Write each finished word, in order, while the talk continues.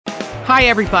Hi,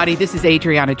 everybody. This is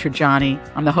Adriana Trajani.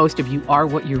 I'm the host of You Are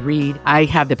What You Read. I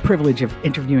have the privilege of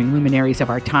interviewing luminaries of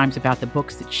our times about the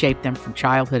books that shaped them from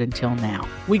childhood until now.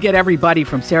 We get everybody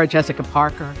from Sarah Jessica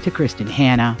Parker to Kristen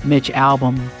Hanna, Mitch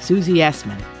Albom, Susie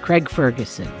Essman, Craig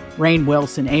Ferguson, Rainn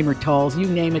Wilson, Amor Tolls, you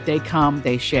name it, they come,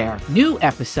 they share. New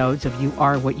episodes of You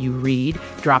Are What You Read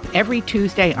drop every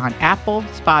Tuesday on Apple,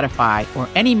 Spotify, or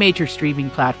any major streaming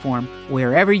platform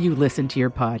wherever you listen to your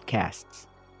podcasts.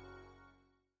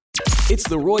 It's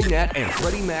the Roy Nat and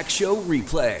Freddie Mac Show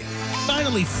replay.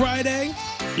 Finally, Friday.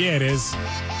 Yeah, it is.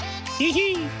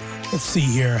 Let's see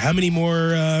here. How many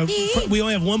more? We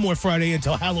only have one more Friday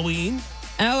until Halloween.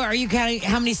 Oh, are you counting?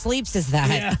 How many sleeps is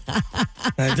that?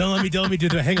 Yeah. Don't let me do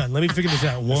that. Hang on. Let me figure this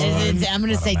out. I'm going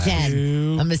to say 10.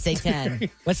 2. I'm going to say 10.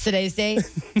 What's today's date?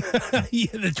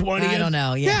 Yeah, the 20th. I don't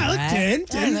know. Yeah, like right?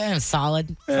 10.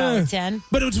 Solid 10.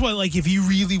 But it's what, like, if you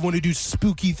really want to do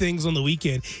spooky things on the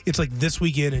weekend, it's like this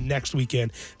weekend and next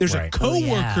weekend. There's a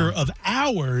coworker of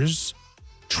ours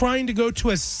trying to go to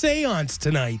a seance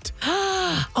tonight.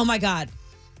 Oh, my God.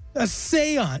 A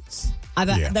seance. I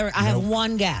have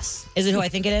one guess. Is it who I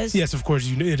think it is? Yes, of course.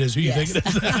 It is who you think it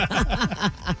is.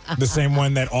 The same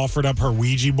one that offered up her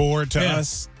Ouija board to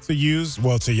us to use?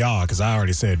 Well, to y'all, because I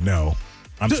already said no.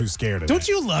 I'm too scared of Don't that.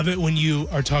 you love it when you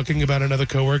are talking about another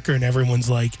coworker and everyone's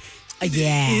like,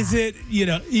 yeah. Is it,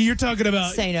 you're talking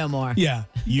about. Say no more. Yeah.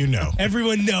 You know.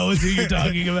 Everyone knows who you're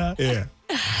talking about. Yeah.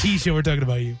 Tisha, we're talking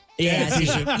about you. Yeah,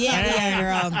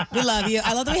 Tisha. We love you.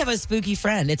 I love that we have a spooky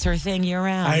friend. It's her thing year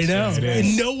round. I know. It is.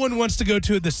 And no one wants to go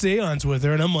to the seance with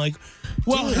her. And I'm like,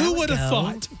 well, Dude, who would have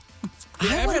thought?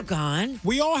 I would have gone.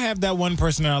 We all have that one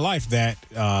person in our life that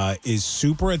is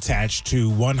super attached to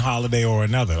one holiday or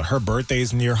another. Her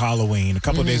birthday's near Halloween, a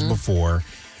couple of days before.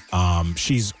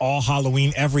 She's all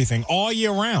Halloween, everything, all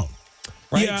year round.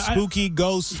 Right? Yeah, Spooky,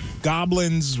 ghosts,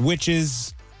 goblins,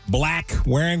 witches,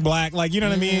 wearing black. Like, you know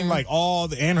what I mean? Like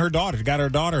and her daughter. Got her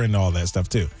daughter and all that stuff,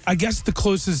 too. I guess the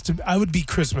closest I would be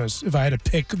Christmas if I had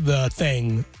to pick the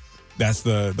thing. That's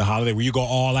the holiday where you go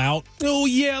all out. Oh,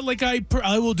 yeah. Like I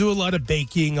will do a lot of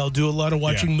baking. I'll do a lot of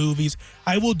watching movies.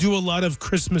 I will do a lot of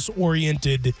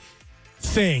Christmas-oriented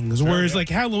things. Whereas like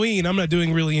Halloween, I'm not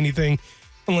doing really anything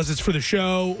unless it's for the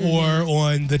show or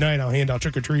on the night I'll hand out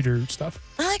trick-or-treater stuff.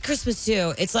 I like Christmas,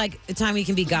 too. It's like the time you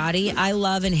can be gaudy. I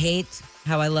love and hate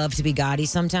how I love to be gaudy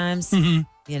sometimes.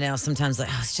 Sometimes like,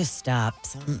 let's just stop.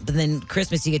 But then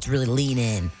Christmas, you get to really lean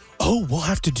in. Oh, we'll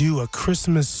have to do a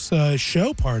Christmas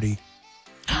show party.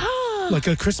 Like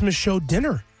a Christmas show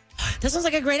dinner. That sounds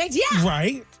like a great idea.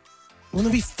 Right?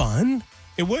 Wouldn't it be fun?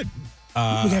 It would.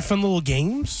 We have fun little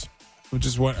games.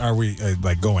 Just what are we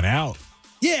like going out?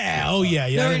 Yeah. Oh, yeah.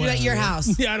 No, we're at your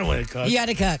house. Yeah, I don't want to cook. You got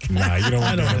to cook. Nah, you don't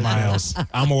want to at my house.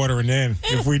 I'm ordering in.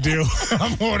 If we do,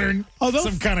 I'm ordering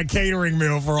some kind of catering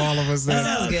meal for all of us. That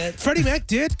sounds good. Freddie Mac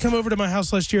did come over to my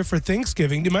house last year for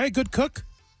Thanksgiving. Am I a good cook?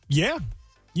 Yeah,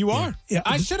 you are. Yeah.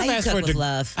 I should have You asked cook for it with to.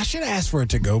 love. I should have asked for a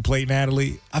to-go plate,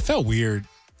 Natalie. I felt weird.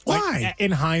 Why? Like,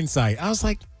 in hindsight, I was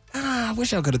like, I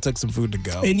wish I could have took some food to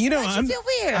go. And I feel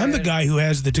weird. I'm the guy who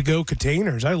has the to-go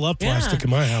containers. I love plastic in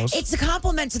my house. It's a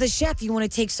compliment to the chef. You want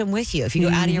to take some with you if you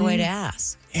go out of your way to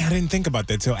ask. Yeah, I didn't think about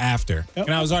that till after, and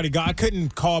I was already gone. I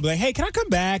couldn't call, like, hey, can I come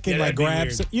back and like grab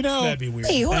some? That'd be weird.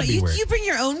 Hey, hold on. That'd be weird. You bring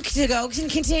your own to-go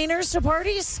containers to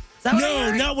parties? Is that what I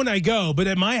No, heard? not when I go. But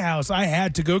at my house, I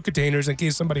had to-go containers in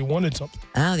case somebody wanted something.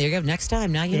 Oh, there you go. Next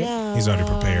time. Now you know. He's already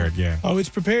prepared. Yeah. Oh, it's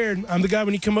prepared. I'm the guy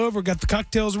when you come over, got the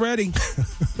cocktails ready.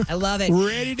 I love it.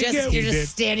 Ready to go. You're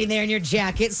just standing there in your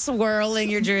jacket, swirling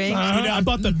your drink. I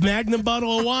bought the Magnum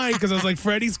bottle of wine because I was like,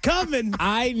 Freddie's coming.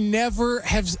 I've never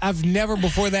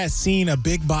before that seen that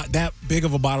big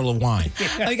of a bottle of wine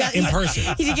in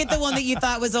person. Did you get the one that you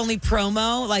thought was only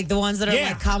promo, like the ones that are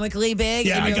like comically big?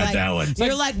 Yeah, and I you're got like, that one.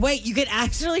 You're like, wait, you could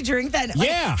actually drink that? Like,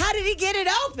 Yeah. How did he get it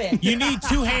open? You need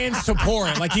two hands to pour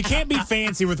it. Like, you can't be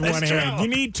fancy with one hand. true. You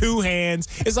need two hands.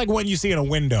 It's like one you see in a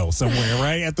window somewhere,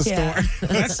 right? At the store.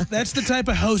 That's the type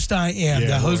of host I am. Yeah,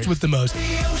 the host Roy. with the most.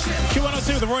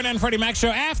 Q102, the Roy and Freddie Mac Show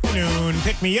afternoon.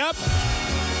 Pick me up.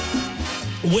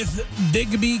 With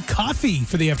Bigby Coffee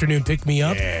for the afternoon pick me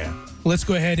up. Yeah. Let's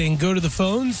go ahead and go to the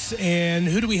phones. And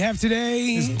who do we have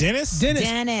today? Is Dennis?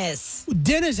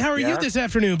 Dennis, how are you this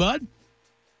afternoon, bud?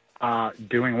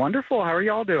 Doing wonderful. How are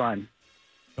y'all doing?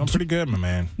 I'm pretty good, my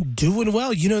man. Doing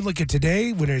well. You know, like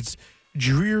today when it's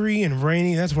dreary and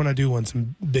rainy, that's when I do want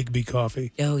some Bigby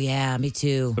Coffee. Oh, yeah, me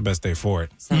too. The best day for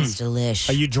it. Sounds delish.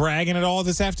 Are you dragging it all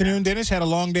this afternoon, Dennis? Had a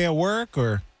long day at work,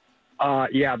 or?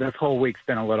 Yeah, this whole week's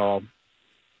been a little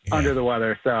under the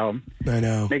weather, so I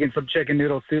know. making some chicken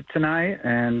noodle soup tonight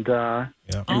and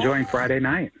enjoying Friday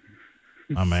night.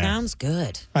 Oh, man. Sounds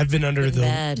good. I've been under the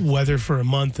bed. weather for a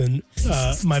month, and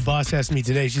my boss asked me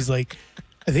today. She's like,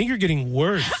 "I think you're getting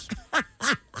worse."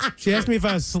 She asked me if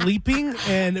I was sleeping,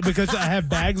 and because I have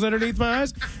bags underneath my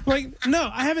eyes, I'm like, "No,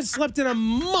 I haven't slept in a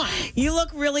month." You look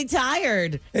really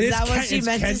tired. And Is it's that what ki- she it's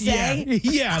meant ki- to say?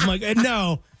 Yeah. I'm like,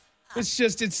 no. It's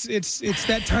just it's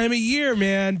that time of year,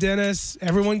 man, Dennis.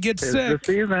 Everyone gets It's sick. the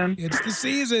season. It's the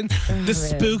season, the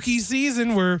spooky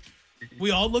season where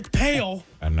we all look pale.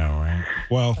 I know, right?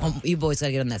 Well, You boys got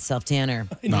to get on that self tanner.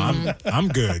 no, I'm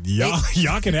good.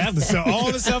 Y'all can have all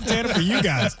the self tanner for you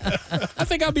guys. I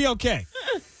think I'll be okay.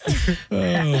 Oh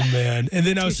man! And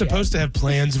then I was supposed to have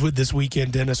plans with this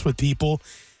weekend, Dennis, with people,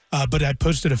 but I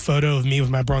posted a photo of me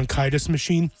with my bronchitis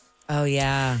machine, Oh,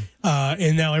 yeah.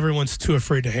 and now everyone's too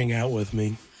afraid to hang out with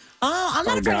me. Oh, I'm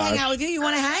not afraid to hang gosh. out with you. You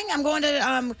want to hang? I'm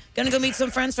gonna go meet some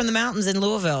friends from the mountains in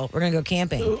Louisville. We're gonna go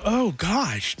camping. Oh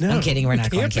gosh, no! I'm kidding. We're not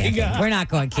going Camping, camping. We're not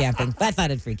going camping. I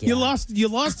thought it'd freak you. You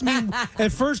out. lost me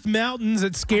at first. Mountains,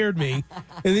 it scared me,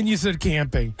 and then you said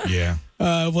camping. Yeah.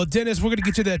 Well, Dennis, we're gonna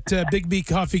get you that Big B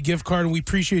Coffee gift card, and we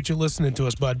appreciate you listening to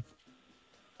us, bud.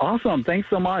 Awesome. Thanks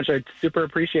so much. I super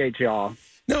appreciate y'all.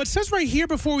 Now, it says right here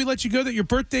before we let you go that your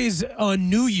birthday's on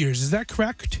New Year's. Is that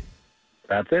correct?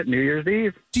 That's it. New Year's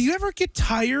Eve. Do you ever get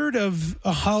tired of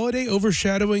a holiday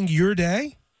overshadowing your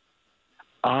day?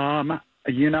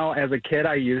 As a kid,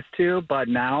 I used to, but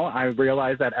now I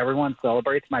realize that everyone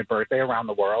celebrates my birthday around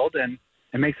the world, and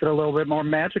it makes it a little bit more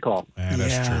magical. Yeah,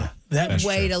 that's true. That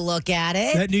Way to look at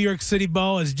it. That New York City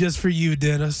ball is just for you,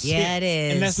 Dennis. Yeah, it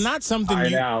is. And that's not something I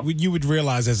know. you would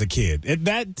realize as a kid.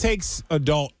 That takes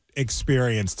adult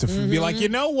experience to be like, you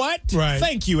know what? Right.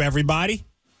 Thank you, everybody.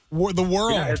 The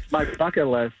world. Yeah, it's my bucket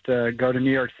list to go to New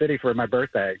York City for my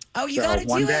birthday. Oh, you So, got to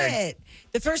one do day. it.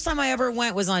 The first time I ever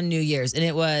went was on New Year's, and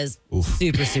it was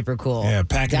super, super cool. Yeah,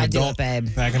 pack an Gotta do it, babe.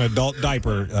 adult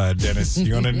diaper, Dennis.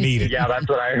 You're gonna need it. Yeah, that's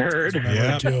what I heard.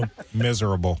 Yeah. too.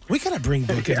 Miserable. We gotta bring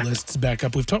bucket lists back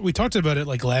up. We talked about it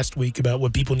like last week about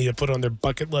what people need to put on their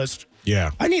bucket list.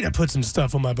 Yeah. I need to put some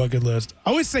stuff on my bucket list. I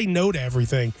always say no to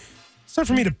everything. It's time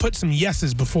for me to put some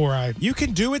yeses before I. You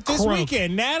can do it this Croak.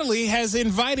 weekend. Natalie has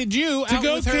invited you To out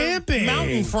go with her camping.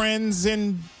 mountain friends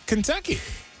in Kentucky.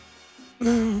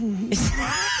 You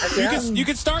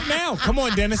can start now. Come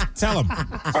on, Dennis. Tell them.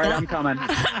 All right, I'm coming.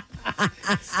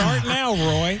 Start now,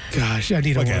 Roy. Gosh, I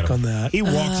need to Look at work him. on that. He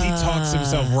talks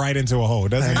himself right into a hole,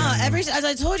 doesn't he? As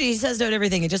I told you, he says no to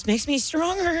everything. It just makes me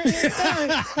stronger.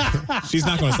 She's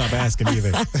not going to stop asking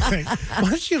either. Why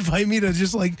don't you invite me to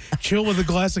just like chill with a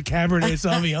glass of Cabernet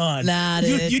Sauvignon? Nah,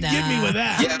 dude, You'd get me nah. with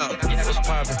that.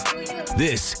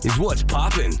 This is What's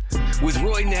Poppin' with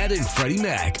Roy Nat and Freddie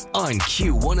Mac on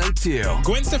Q102.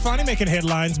 Gwen Stefani making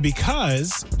headlines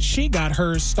because she got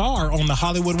her star on the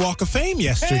Hollywood Walk of Fame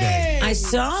yesterday. I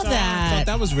saw I thought that.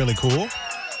 that was really cool.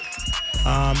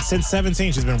 Since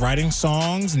 17, she's been writing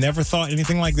songs. Never thought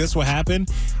anything like this would happen.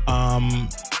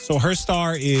 So her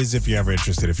star is, if you're ever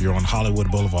interested, if you're on Hollywood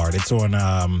Boulevard, it's on.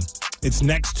 It's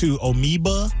next to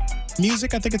Amoeba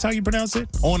Music, I think it's how you pronounce it,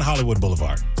 on Hollywood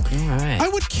Boulevard. All right. I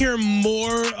would care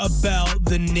more about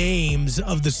the names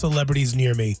of the celebrities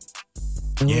near me.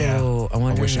 Yeah. Ooh, I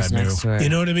wonder I wish who's I knew. next to her. You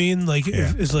know what I mean? Like,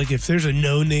 Yeah. it's like if there's a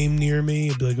no name near me,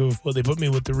 it'd be like, oh, well, they put me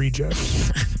with the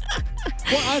rejects.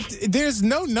 Well, there's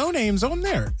no names on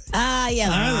there. Yeah.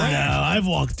 I don't know. I've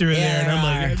walked through there, and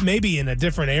I'm like, maybe in a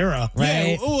different era.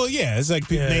 Right. Yeah, well, yeah, it's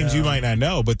like Yeah. names you might not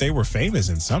know, but they were famous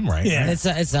in some, right? Yeah. It's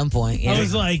at some point. I Yeah.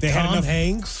 was like, They had Tom enough-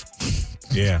 Hanks.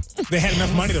 Yeah, they had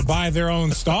enough money to buy their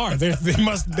own star. They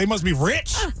must be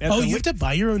rich. Oh, you have to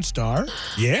buy your own star?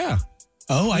 Yeah.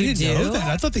 Oh, I You didn't know do? that.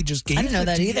 I thought they just gave I didn't know it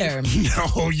that to you. either.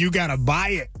 No, you gotta buy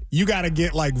it. You gotta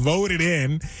get like voted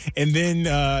in, and then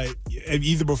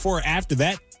either before or after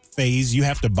that phase, you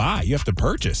have to buy. You have to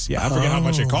purchase. Yeah, I forget how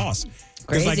much it costs.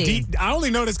 'Cause, like, Crazy. I only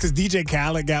know this because DJ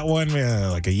Khaled got one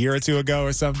like a year or two ago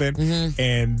or something,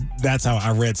 and that's how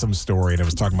I read some story and it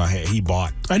was talking about hey, he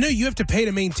bought. I know you have to pay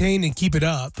to maintain and keep it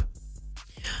up.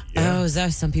 Oh, is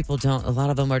that some people don't? A lot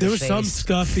of them are There was defaced. some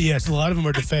stuff, yes, a lot of them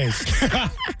are defaced.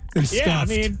 And stuffed. Yeah, I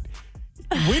mean,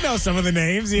 we know some of the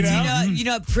names, you know. You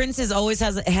know, Prince's always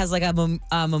has like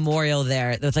a memorial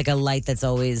there. That's like a light that's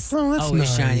always Oh, that's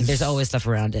always shining. nice. There's always stuff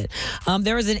around it.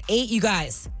 There was you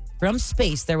guys, from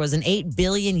space, there was an 8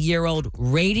 billion year old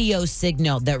radio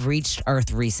signal that reached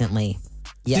Earth recently.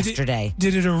 Yesterday.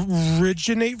 Did it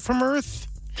originate from Earth?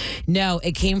 No,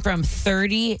 it came from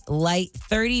 30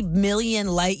 million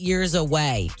light years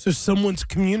away. So someone's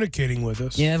communicating with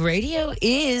us. Yeah, radio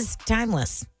is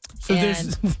timeless. So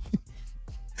there's.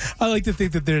 I like to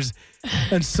think that there's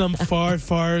in some far,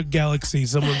 far galaxy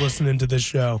someone listening to this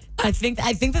show. I think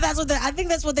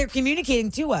that's what they're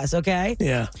communicating to us. Okay.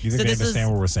 Yeah. You think So they this understand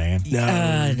is- what we're saying?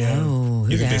 No.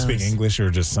 You think they speak English or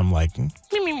just some like,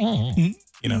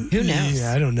 you know? Who knows?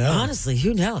 Yeah, I don't know. Honestly,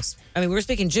 who knows? I mean, we're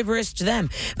speaking gibberish to them.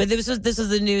 But this was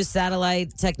the new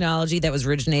satellite technology that was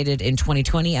originated in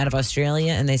 2020 out of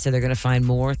Australia, and they said they're going to find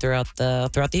more throughout the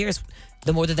years.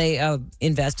 The more that they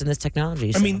invest in this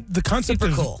technology. I mean, the concept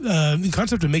super of cool. the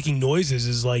concept of making noises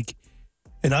is like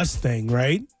an us thing,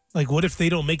 right? Like, what if they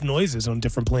don't make noises on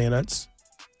different planets?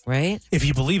 right? If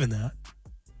you believe in that,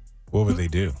 What would they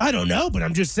do? I don't know, but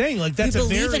I'm just saying, like, that's you a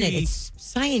believe very. in it. It's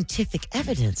scientific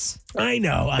evidence. I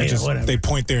know. They I know. Whatever. they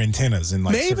point their antennas and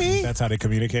like Maybe. certain- that's how they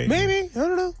communicate. Maybe I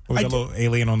don't know. With I a do- little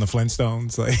alien on the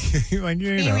Flintstones, like you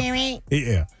know,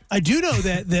 yeah. I do know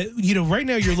that right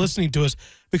now you're listening to us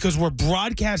because we're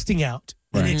broadcasting out,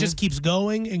 and it just keeps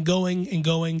going and going and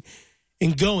going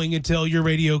and going until your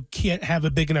radio can't have a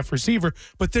big enough receiver.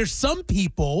 But there's some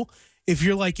people, if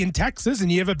you're like in Texas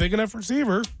and you have a big enough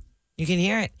receiver, You can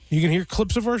hear it, you can hear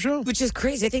clips of our show. which is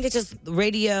crazy. I think it's just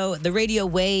radio. The radio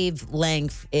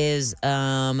wavelength is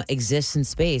exists in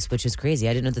space, which is crazy.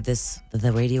 I didn't know that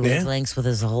the radio Yeah. wavelengths with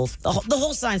the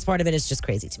whole science part of it is just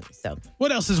crazy to me. So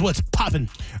What else is what's popping?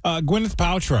 Gwyneth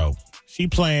Paltrow, she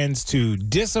plans to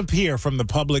disappear from the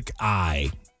public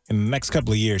eye in the next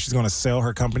couple of years. She's going to sell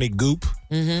her company, Goop.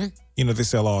 Mm-hmm. You know, they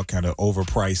sell all kind of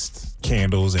overpriced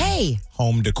candles and Hey.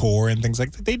 home decor and things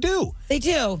like that. They do. they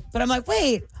do, but I'm like,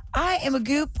 wait, I am a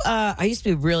Goop. I used to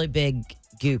be a really big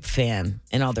Goop fan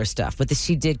and all their stuff, but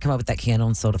she did come up with that candle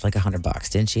and sold it for like $100,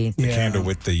 didn't she? Yeah. Candle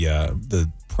with the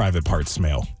private part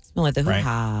smell. Smell like the Right.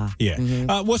 hoo-ha. Yeah.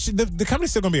 Well, the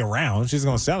company's still going to be around. She's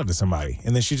going to sell it to somebody,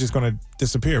 and then she's just going to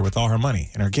disappear with all her money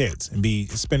and her kids, and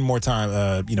spend more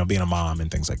time, being a mom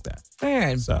and things like that.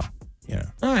 Weird. So, yeah.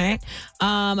 All right.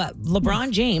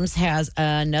 LeBron James has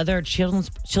another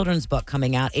children's book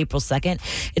coming out April 2nd.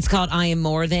 It's called I Am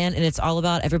More Than, and it's all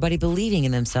about everybody believing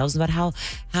in themselves, about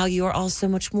how you are all so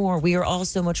much more. We are all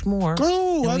so much more.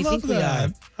 Oh, than I we love think we that.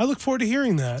 are. I look forward to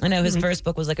hearing that. I know his first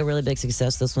book was like a really big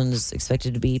success. This one is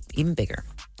expected to be even bigger.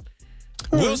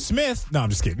 Will Smith. No, I'm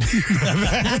just kidding.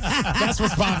 That's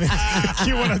what's popping.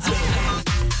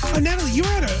 Q102. Natalie, you were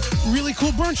at a really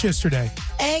cool brunch yesterday.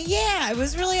 Yeah, it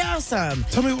was really awesome.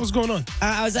 Tell me what was going on.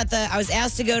 I was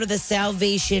asked to go to the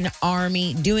Salvation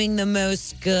Army doing the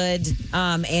Most Good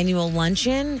annual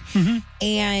luncheon,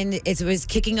 and it was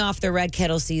kicking off the Red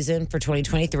Kettle season for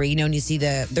 2023. You know, and you see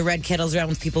the red kettles around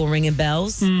with people ringing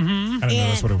bells. I didn't know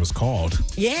that's what it was called.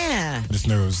 Yeah, I just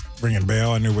knew it was ringing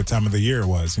bell. I knew what time of the year it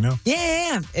was, you know?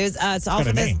 yeah. It was it's all got for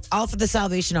a name. all for the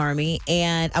Salvation Army,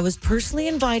 and I was personally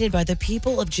invited by the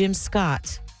people of Jim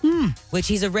Scott. Which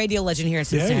he's a radio legend here in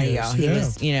Cincinnati, he is, y'all. He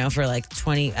yeah. was, for like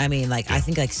 20, I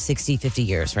think like 60, 50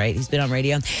 years, right? He's been on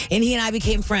radio. And he and I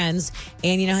became friends.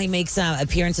 And, he makes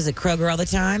appearances at Kroger all the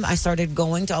time. I started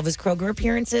going to all of his Kroger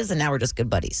appearances, and now we're just good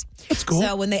buddies. That's cool.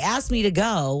 So when they asked me to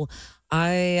go,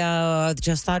 I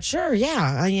just thought, sure,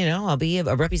 yeah, I'll be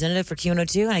a representative for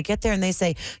Q102. And I get there, and they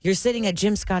say, you're sitting at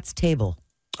Jim Scott's table.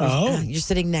 Oh. You're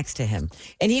sitting next to him.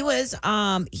 And he was an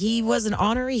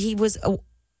honoree.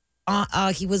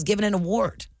 He was given an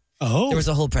award. Oh. There was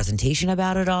a whole presentation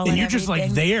about it all. And you're just like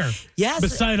everything. there. Yes.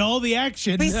 Beside all the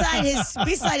action. beside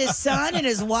his son and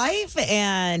his wife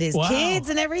and his Wow. kids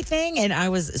and everything. And I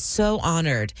was so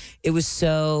honored. It was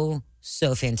so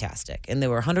fantastic. And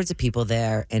there were hundreds of people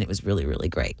there, and it was really, really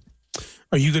great.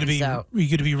 Are you going to So-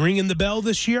 be ringing the bell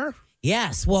this year?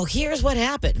 Yes. Well, here's what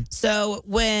happened. So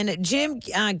when Jim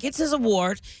gets his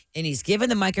award and he's given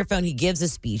the microphone, he gives a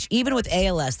speech. Even with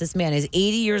ALS, this man is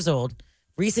 80 years old,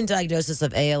 recent diagnosis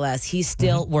of ALS. He's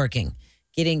still working,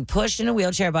 getting pushed in a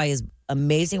wheelchair by his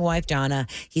amazing wife, Donna.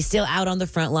 He's still out on the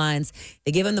front lines.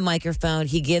 They give him the microphone.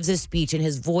 He gives his speech, and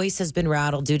his voice has been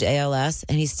rattled due to ALS,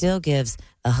 and he still gives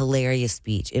a hilarious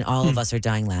speech. And all of us are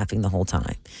dying laughing the whole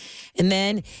time. And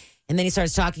then he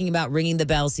starts talking about ringing the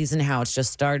bell season, how it's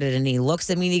just started. And he looks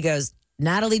at me and he goes,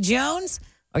 Natalie Jones,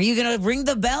 are you going to ring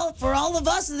the bell for all of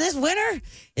us this winter?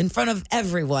 In front of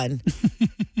everyone.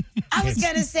 I was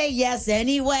going to say yes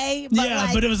anyway. But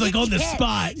Yeah, but it was like you on the can't-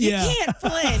 spot. You Yeah. can't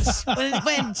flinch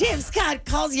when Jim Scott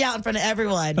calls you out in front of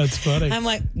everyone. That's funny. I'm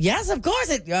like, yes, of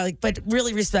course. But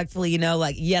really respectfully,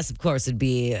 yes, of course, it'd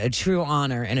be a true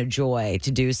honor and a joy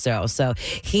to do so. So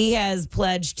he has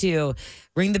pledged to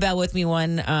ring the bell with me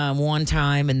one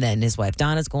time, and then his wife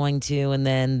Donna's going to, and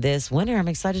then this winter I'm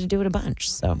excited to do it a bunch.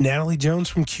 So Natalie Jones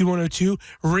from Q102,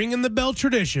 ringing the bell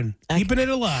tradition, keeping it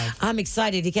alive. I'm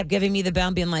excited. He kept giving me the bell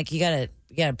and being like, you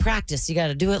gotta practice. You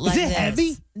gotta do it like it this.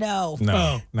 heavy? No. No,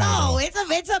 Oh. not at all.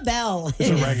 It's a bell. It's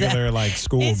a regular like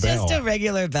school It's bell. just a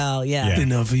regular bell. Yeah. Yeah. Didn't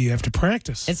know if you have to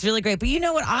practice. It's really great. But you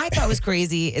know what I thought was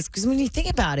crazy is because when you think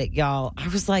about it, y'all, I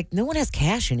was like, no one has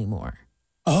cash anymore.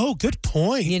 Oh, good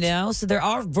point. You know, so there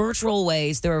are virtual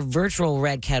ways. There are virtual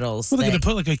red kettles. Well, they're going that to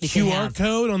put like a you can QR have.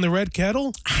 code on the red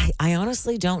kettle? I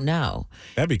honestly don't know.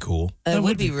 That'd be cool. It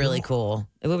would be be really cool.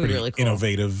 It would be Pretty really cool.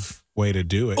 innovative way to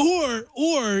do it.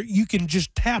 Or you can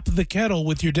just tap the kettle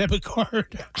with your debit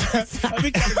card. That'd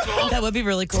be kinda cool. That would be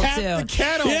really cool Tap too. the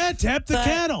kettle. Yeah, tap the But-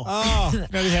 kettle. Oh,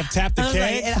 now they have tap the I was like,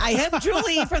 keg. and I hope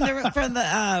Julie from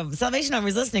the Salvation Army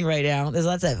is listening right now.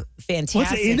 That's a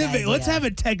fantastic. idea. Let's have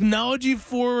a technology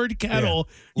forward kettle.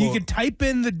 Yeah. You Well- can type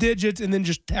in the digits and then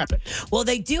just tap it. Well,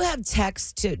 they do have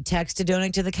text to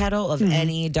donate to the kettle of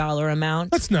any dollar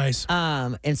amount. That's nice.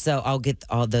 And so I'll get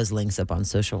all those links up on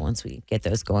social once we get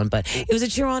those going. But it was a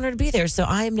true honor to be there. So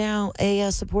I am now a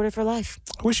supporter for life.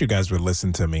 I wish you guys would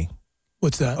listen to me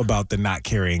What's that? about the not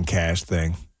carrying cash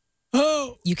thing.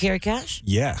 Oh, You carry cash?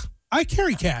 Yeah. I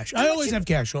carry cash. I always have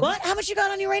cash on. What? How much you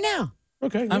got on you right now?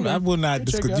 Okay. I will not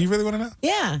discuss. Do you really want to know?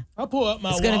 Yeah. I'll pull up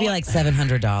my It's going to be wallet. like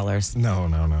 $700. No.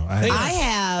 I I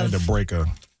had to have. break a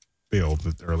bill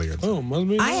earlier. Oh, must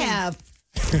be I nice. have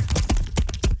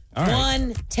All right.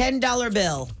 one $10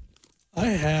 bill. I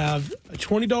have a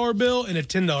 $20 bill and a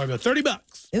 $10 bill. $30.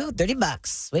 Ooh,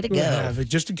 $30. Way to I go. have it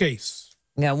just in case.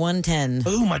 I got 110.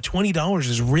 Oh, my $20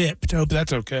 is ripped. Hope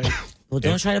that's okay. Well,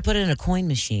 don't try to put it in a coin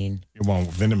machine. It won't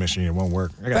vending machine. It won't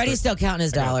work. Freddie's still counting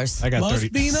his dollars. I got Must 30.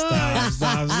 be nice.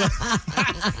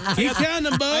 Keep counting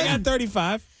them, I bud. got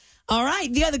 35. All right.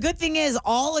 Yeah, the good thing is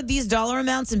all of these dollar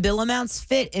amounts and bill amounts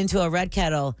fit into a red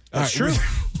kettle That's true.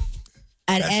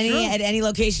 at any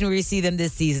location where you see them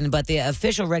this season. But the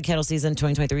official Red Kettle season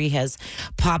 2023 has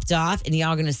popped off, and y'all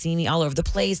are going to see me all over the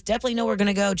place. Definitely know where we're going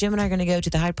to go. Jim and I are going to go to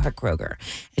the Hyde Park Kroger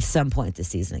at some point this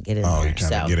season and get in Oh, there. you're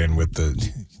trying to get in with the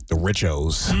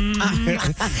richos.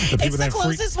 the It's the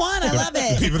closest one. I love The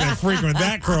it. people that frequent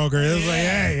that Kroger. It's like,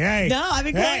 hey. No, I've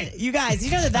been Hey. going. You guys,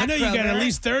 you know that I know you got Kroger- at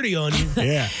least 30 on you.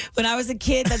 Yeah. When I was a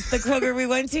kid, that's the Kroger we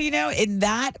went to, and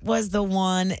that was the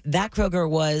one. That Kroger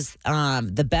was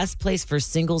the best place for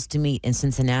singles to meet in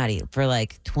Cincinnati for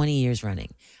like 20 years running.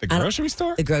 The grocery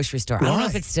store? The grocery store. I don't know Why?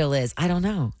 if it still is. I don't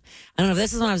know. If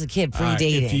this is when I was a kid, All right,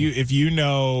 pre-dating. if you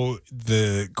know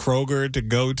the Kroger to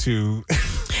go to,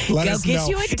 let Go us get know.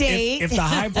 you a date. If the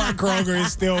Hyde Park Kroger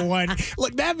is still one,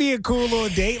 look, that'd be a cool little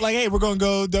date. Like, hey, we're gonna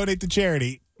go donate to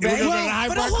charity. We're Right? gonna go to the Hyde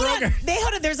But Park hold on.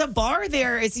 Kroger. There's a bar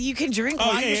there. It's you can drink Oh,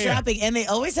 while yeah, you're yeah. shopping, and they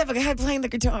always have a guy playing the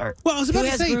guitar. Well, I was about who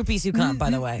to has say, groupies who come, by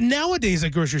the way. Nowadays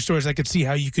at grocery stores, I could see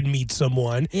how you could meet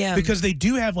someone. Yeah. Because they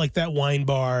do have like that wine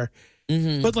bar.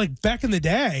 But like back in the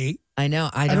day, I know.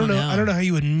 I I don't don't know. I don't know how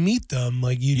you would meet them.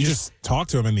 Like you You just just talk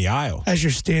to him in the aisle. as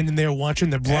you're standing there watching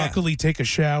the broccoli take a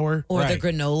shower. Or Right. the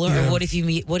granola. Yeah. Or what if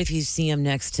you see him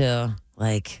next to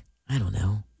like I don't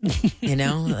know,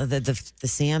 the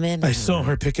salmon. I saw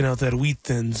her picking out that wheat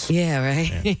thins. Yeah,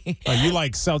 right. You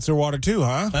like seltzer water too,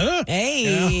 huh? Huh?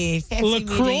 Hey, fancy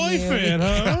LaCroix meeting you. fan,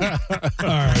 huh? All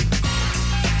right.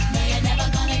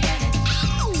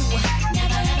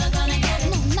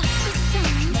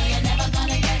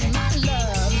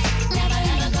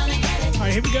 All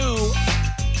right, here we go.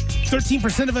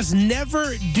 13% of us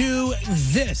never do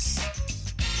this.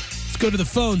 Let's go to the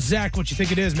phone. Zach, what you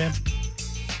think it is, man?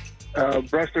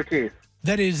 Brush their teeth.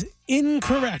 That is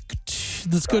incorrect.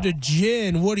 Let's go to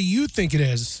Jen. What do you think it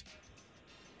is?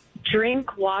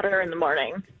 Drink water in the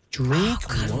morning. Drink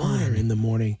water in the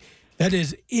morning. That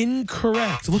is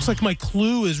incorrect. It looks like my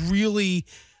clue is really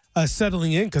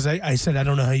settling in because I said I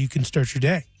don't know how you can start your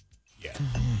day.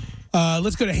 Yeah.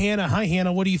 Let's go to Hannah. Hi,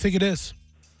 Hannah. What do you think it is?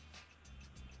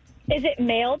 Is it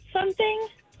mailed something?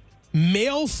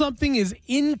 Mail something is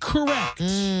incorrect.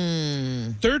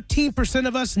 13%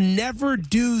 of us never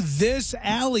do this.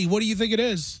 Allie, what do you think it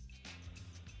is?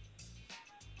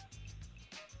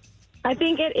 I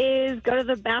think it is go to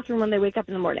the bathroom when they wake up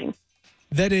in the morning.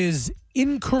 That is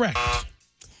incorrect.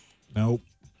 Nope.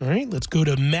 All right, let's go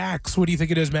to Max. What do you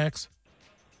think it is, Max?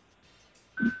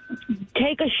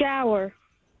 Take a shower.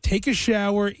 Take a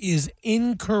shower is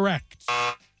incorrect.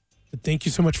 But thank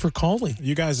you so much for calling.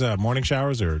 You guys morning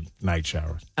showers or night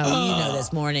showers? Oh, you know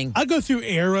this morning. I go through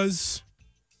eras,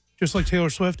 just like Taylor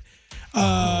Swift.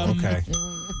 Okay.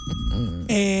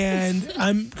 And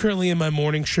I'm currently in my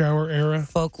morning shower era.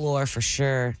 Folklore for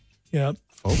sure. Yeah.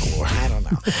 Folklore. I don't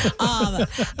know.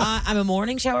 I'm a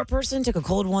morning shower person. Took a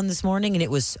cold one this morning, and it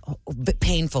was a bit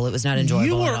painful. It was not enjoyable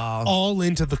You at are all. all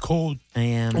into the cold I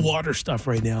am. water stuff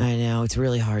right now. I know. It's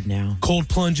really hard now. Cold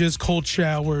plunges, cold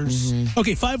showers.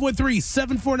 Okay,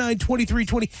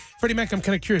 513-749-2320. Freddie Mac, I'm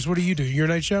kind of curious. What do you do? Your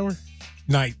night shower?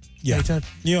 Night. Yeah. Nighttime?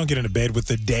 You don't get into bed with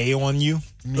the day on you.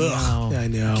 No. I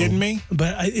know. Kidding me?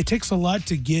 But it takes a lot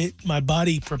to get my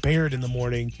body prepared in the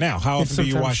morning. Now, how And often do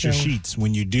you sometimes wash your shower. sheets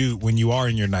when you are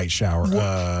in your night shower,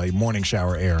 morning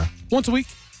shower era? Once a week.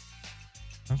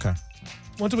 Okay.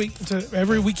 Once a week. It's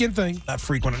every weekend thing. Not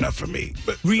frequent enough for me,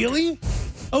 but Really?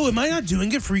 Oh, am I not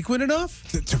doing it frequent enough?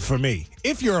 for me,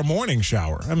 if you're a morning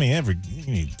shower, I mean, you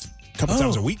need a couple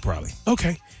times a week probably.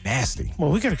 Okay. Nasty.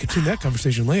 Well, we got to continue that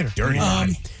conversation later. Dirty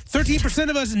body. 13%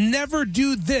 of us never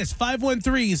do this.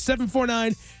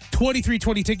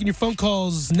 513-749-2320. Taking your phone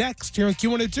calls next here on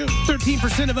Q102.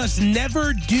 13% of us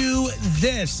never do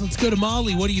this. Let's go to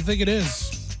Molly. What do you think it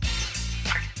is?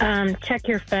 Check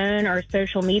your phone or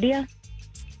social media.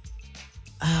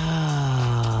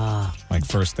 Like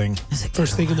first thing.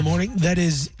 First thing in the morning? That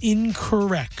is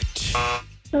incorrect.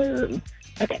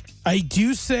 Okay. I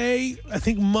do say, I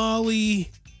think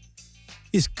Molly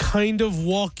is kind of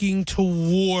walking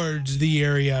towards the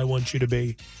area I want you to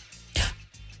be.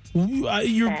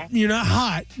 You're not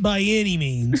hot by any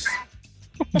means,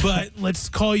 but let's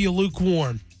call you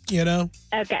lukewarm, you know?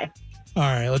 Okay. All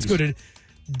right, let's go to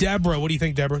Deborah. What do you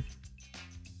think, Deborah?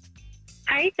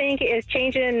 I think it's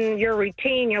changing your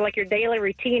routine, your daily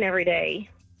routine every day.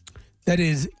 That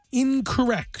is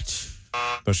incorrect.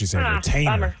 So she said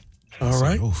retainer. Bummer. All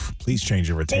right. Oof, please change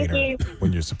your retainer you.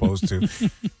 when you're supposed to.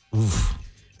 Oof.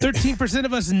 13%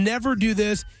 of us never do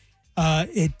this.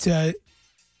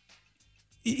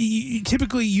 You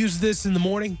typically use this in the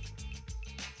morning.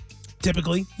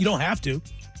 Typically. You don't have to.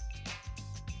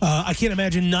 I can't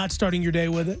imagine not starting your day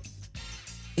with it.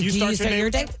 Do you start your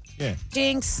day? Yeah.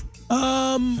 Jinx.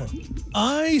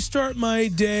 I start my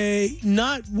day,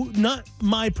 not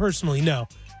my personally, no.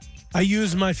 I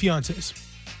use my fiance's.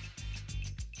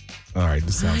 All right,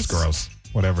 this sounds What? gross.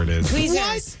 Whatever it is.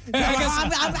 Tweezers.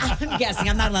 I'm guessing.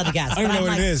 I'm not allowed to guess. I don't but know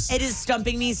I'm what it is. It is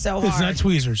stumping me so hard. It's not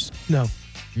tweezers, no.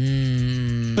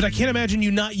 But I can't imagine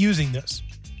you not using this.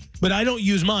 But I don't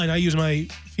use mine. I use my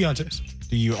fiance's.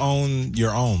 Do you own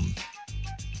your own?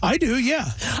 I do, yeah.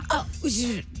 Oh,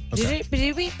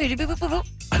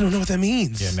 I don't know what that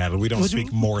means. Yeah, Natalie, we don't What's-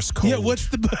 speak Morse code. Yeah, what's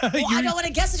the... well, I don't want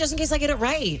to guess it just in case I get it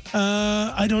right.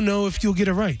 I don't know if you'll get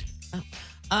it right.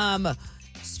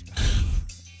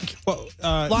 Well,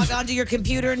 Log onto your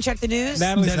computer and check the news.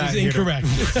 Natalie's That not is here to- incorrect.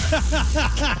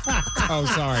 Oh,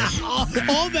 sorry.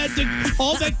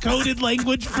 all that coded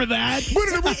language for that.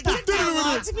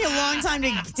 It took me a long time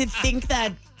to think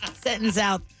that sentence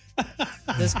out.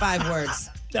 Those 5 words.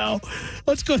 No.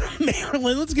 Let's go to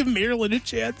Marilyn. Let's give Marilyn a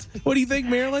chance. What do you think,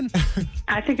 Marilyn?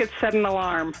 I think it's set an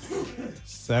alarm.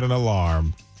 Set an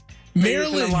alarm. Use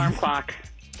Marilyn. an alarm clock.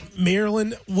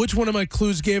 Marilyn, which one of my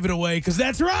clues gave it away? Because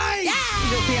that's right.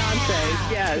 Your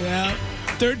fiance, yes. Yeah.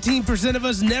 13% of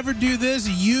us never do this.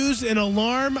 Use an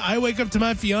alarm. I wake up to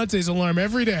my fiance's alarm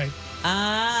every day.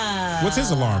 What's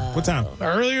his alarm? What time?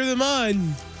 Earlier than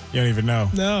mine. You don't even know.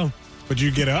 No. But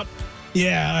you get up?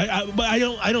 Yeah, but I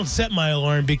don't set my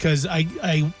alarm because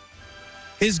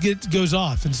his goes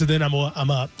off, and so then I'm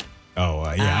up. Oh,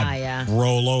 yeah. I'd yeah.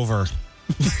 roll over.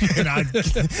 And I'd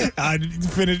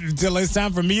finish until it's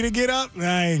time for me to get up.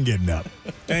 I ain't getting up.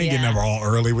 I ain't getting up all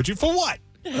early with you. For what?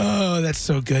 Oh, that's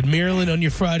so good. Marilyn, on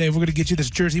your Friday, we're going to get you this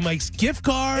Jersey Mike's gift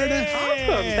card. Awesome.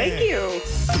 Thank you.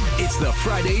 It's the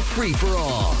Friday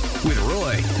Free-for-All with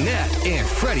Roy, Nat, and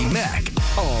Freddie Mac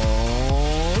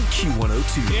on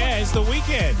Q102. Yeah, it's the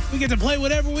weekend. We get to play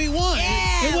whatever we want.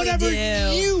 Yeah, and whatever we do.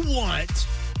 you want.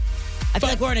 I feel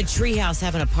like we're in a treehouse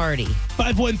having a party.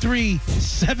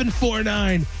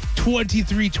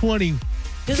 513-749-2320.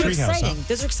 Those are Treehouse, exciting. huh?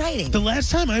 Those are exciting. The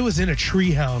last time I was in a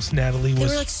treehouse, Natalie, They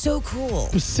was were like so cool.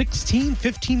 16,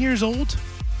 15 years old.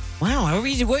 Wow, what were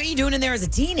you doing in there as a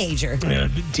teenager? Yeah,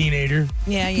 teenager.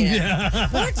 Yeah.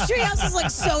 Our treehouse is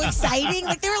like so exciting.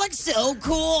 Like they were like so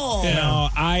cool. You know,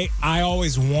 I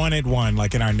always wanted one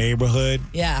like in our neighborhood.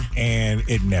 Yeah. And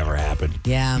it never happened.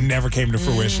 Yeah. Never came to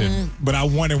fruition. But I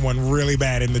wanted one really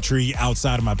bad in the tree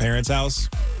outside of my parents' house.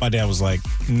 My dad was like,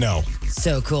 no.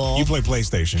 So cool. You play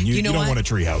PlayStation. You know don't what? want a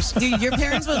tree house. Dude, your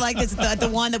parents would like this. The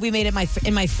one that we made at my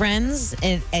friends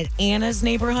at Anna's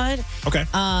neighborhood. Okay.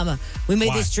 We made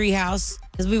Why? this tree house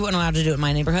because we weren't allowed to do it in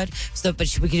my neighborhood. So, but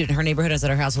we could do it in her neighborhood. I was at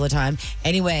her house all the time.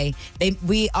 Anyway,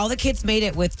 all the kids made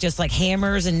it with just like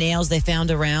hammers and nails they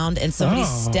found around, and somebody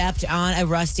stepped on a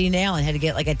rusty nail and had to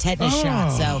get like a tetanus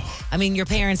shot. So, I mean, your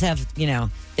parents have,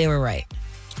 they were right.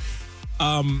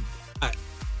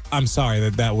 I'm sorry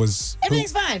that was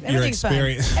everything's fine. Your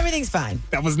experience. Everything's fine.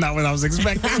 That was not what I was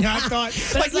expecting. I thought,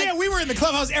 we were in the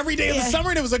clubhouse every day of the summer,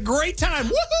 and it was a great time.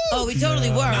 Woohoo! Oh, we totally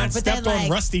were. Not but stepped then, on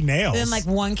rusty nails.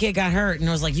 Then, one kid got hurt, and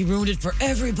I was like, "You ruined it for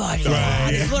everybody."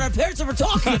 Right. This is what our parents were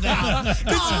talking about.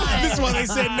 This is why they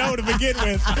said no to begin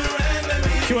with.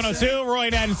 Q102,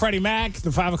 Roy, Nat, and Freddie Mac,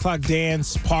 the 5 o'clock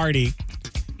dance party.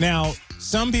 Now,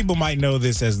 some people might know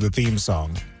this as the theme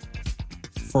song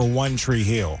for One Tree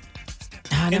Hill.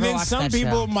 And then some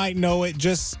people might know it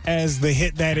just as the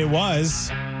hit that it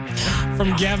was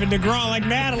from Gavin DeGraw, like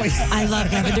Natalie. I love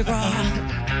Gavin DeGraw.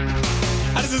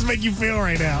 How does this make you feel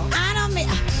right now? I don't mean.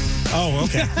 Oh,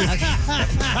 okay.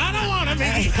 I don't want to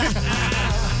be.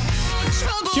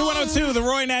 Q102, the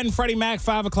Roy, Nat, and Freddie Mac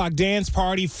 5 o'clock dance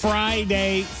party,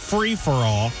 Friday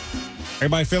free-for-all.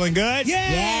 Everybody feeling good?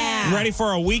 Yeah. Ready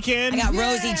for a weekend? I got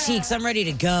rosy cheeks. I'm ready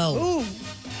to go. Ooh.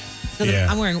 So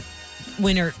I'm wearing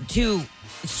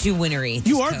it's too wintery.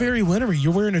 You are very wintry.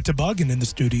 You're wearing a toboggan in the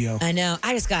studio. I know.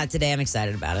 I just got it today. I'm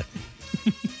excited about it.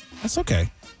 That's okay.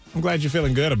 I'm glad you're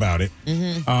feeling good about it.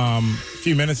 Mm-hmm. A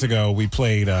few minutes ago, we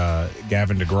played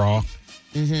Gavin DeGraw,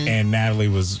 and Natalie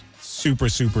was super,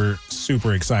 super,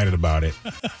 super excited about it.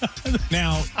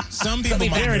 Now, some people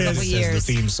might know this as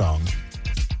the theme song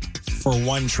for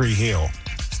One Tree Hill.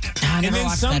 And then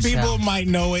some people might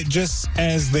know it just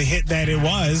as the hit that it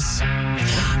was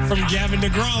from Gavin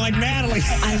DeGraw, like Natalie.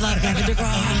 I love Gavin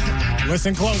DeGraw.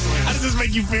 Listen closely. How does this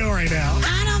make you feel right now?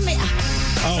 I don't mean.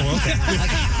 Oh, okay.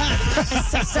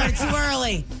 I started too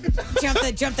early.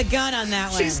 Jump the gun on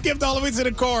that one. She skipped all the way to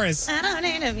the chorus. I don't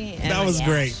need to be. That was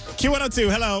great.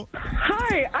 Q102, hello.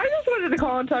 Hi, I just wanted to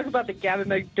call and talk about the Gavin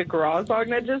DeGraw song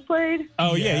that just played.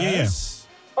 Oh, yeah.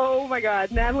 Oh my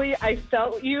God, Natalie, I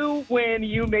felt you when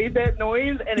you made that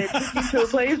noise, and it took me to a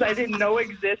place I didn't know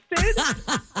existed.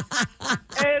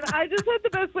 And I just had the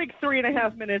best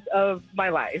 3.5 minutes of my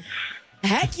life.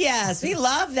 Heck yes, we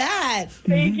love that.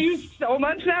 Thank you so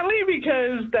much, Natalie,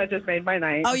 because that just made my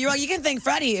night. Oh, you're right. You can thank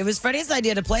Freddie. It was Freddie's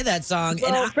idea to play that song.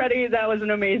 Well, Freddie, that was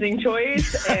an amazing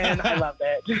choice, and I loved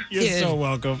it. You're so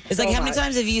welcome. It's how many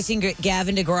times have you seen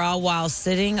Gavin DeGraw while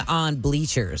sitting on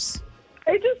bleachers?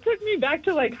 It just took me back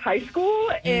to high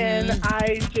school, and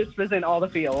I just was in all the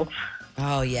fields.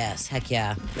 Oh, yes. Heck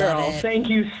yeah. Girl, thank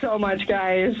you so much,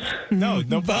 guys. No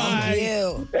problem. Thank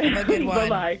you. Have a good one.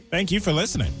 Bye-bye. Thank you for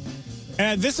listening.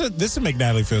 And this will make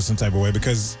Natalie feel some type of way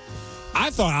because I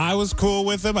thought I was cool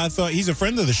with him. I thought he's a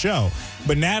friend of the show.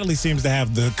 But Natalie seems to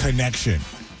have the connection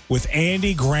with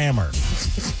Andy Grammer.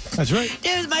 That's right.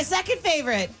 Dude, my second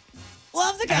favorite.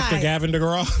 Love the guy. After Gavin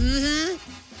DeGraw? Mm-hmm.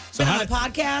 So how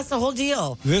podcast, the whole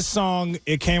deal. This song,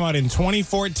 it came out in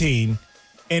 2014,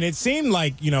 and it seemed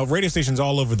like, radio stations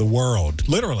all over the world,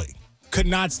 literally, could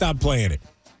not stop playing it.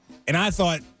 And I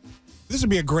thought, this would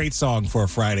be a great song for a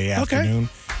Friday afternoon.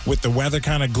 With the weather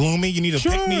kind of gloomy, you need to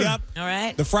pick me up. All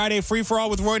right. The Friday free-for-all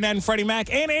with Roy, Nat, and Freddie Mac,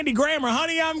 and Andy Grammer.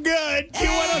 Honey, I'm good.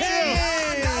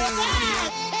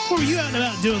 Q102. What were you out and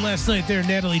about doing last night there,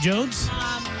 Natalie Jones?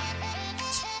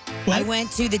 I went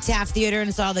to the Taft Theater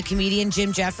and saw the comedian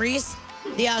Jim Jeffries,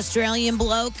 the Australian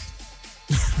bloke.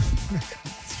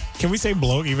 Can we say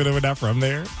bloke even if we're not from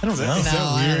there? I don't know. No,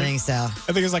 I don't think so.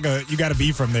 I think it's you got to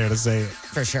be from there to say it.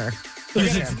 For sure.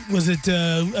 Was it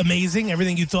amazing,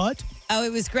 everything you thought? Oh,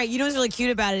 it was great. You know what's really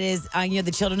cute about it is,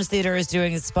 the Children's Theater is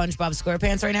doing a SpongeBob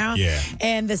SquarePants right now. Yeah.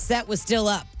 And the set was still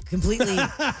up completely,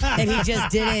 and he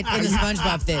just did it in the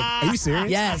SpongeBob thing. Are you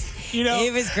serious? Yes.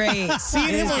 It was great.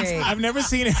 I've never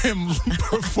seen him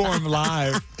perform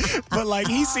live, but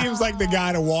he seems like the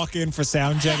guy to walk in for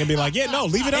sound check and be like, yeah, no,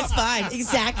 leave it up. It's fine.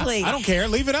 Exactly. I don't care.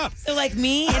 Leave it up. So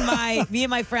me and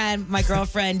my friend, my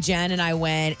girlfriend Jen and I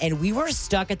went, and we were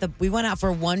stuck we went out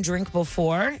for one drink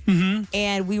before,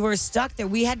 and we were stuck there.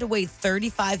 We had to wait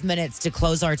 35 minutes to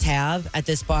close our tab at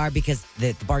this bar because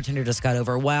the bartender just got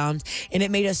overwhelmed, and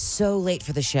it made us so late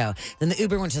for the show. Then the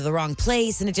Uber went to the wrong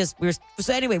place, and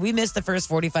so anyway, we missed the first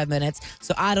 45 minutes.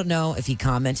 So I don't know if he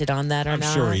commented on that or not.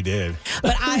 I'm sure he did.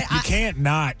 But you can't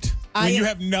not. When you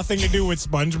have nothing to do with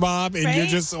SpongeBob and you're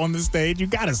just on the stage, you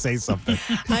got to say something.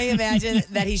 I imagine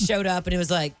that he showed up and it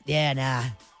was like, yeah, nah.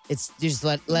 It's just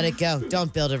let it go.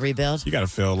 Don't build a rebuild. You got to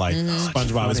feel like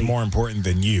SpongeBob is more important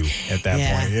than you at that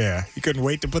point. Yeah. You couldn't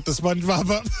wait to put the SpongeBob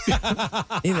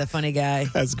up. He's a funny guy.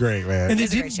 That's great, man. And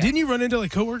didn't you run into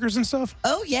coworkers and stuff?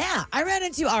 Oh, yeah. I ran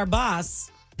into our boss,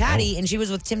 Patty, and she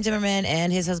was with Tim Timmerman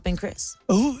and his husband Chris.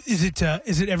 Oh, is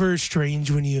it ever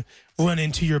strange when you run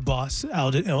into your boss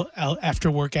out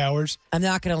after work hours? I'm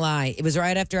not going to lie. It was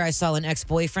right after I saw an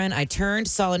ex-boyfriend. I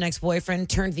saw an ex-boyfriend,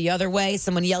 turned the other way.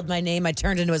 Someone yelled my name. I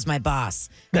turned and it was my boss.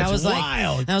 That's I was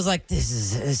wild. I was like, this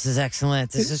is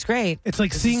excellent. This is great. It's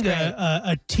like seeing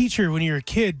a teacher when you're a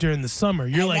kid during the summer.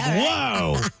 You're like,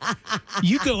 whoa,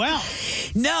 you go out.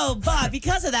 No, but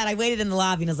because of that, I waited in the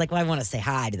lobby and I was like, well, I want to say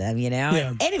hi to them, you know? Yeah.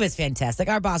 And it was fantastic.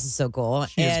 Our boss is so cool.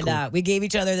 She is and cool. We gave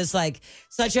each other this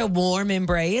such a warm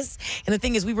embrace. And the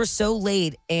thing is, we were so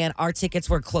late and our tickets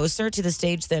were closer to the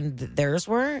stage than theirs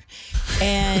were.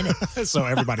 And So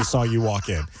everybody saw you walk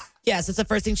in. yes, it's the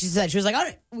first thing she said. She was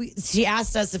like, she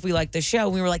asked us if we liked the show.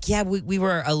 And we were like, yeah, we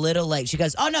were a little late. She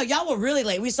goes, oh, no, y'all were really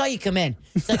late. We saw you come in.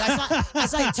 It's like, I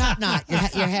saw your top knot,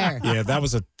 your hair. Yeah, that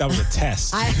was a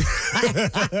test.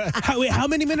 How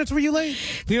many minutes were you late?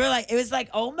 We were like, it was like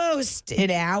almost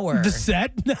an hour. The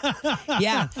set?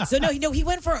 Yeah. So no, he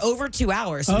went for over 2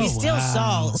 hours. So Oh, we still wow.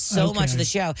 saw so Okay. much of the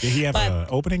show. Did he have But an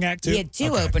opening act too? he had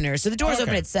two Okay. openers. So the doors Okay.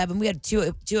 opened at 7. We had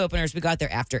two openers. We got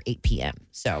there after 8 p.m.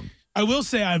 So I will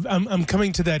say I'm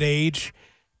coming to that age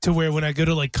to where when I go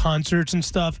to like concerts and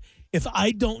stuff, if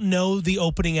I don't know the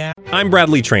opening act. I'm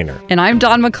Bradley Trainer. And I'm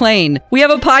Don McClain. We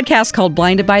have a podcast called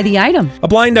Blinded by the Item. A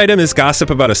blind item is gossip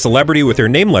about a celebrity with their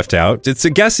name left out. It's a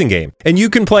guessing game, and you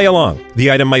can play along. The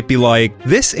item might be like,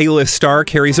 this A-list star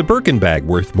carries a Birkin bag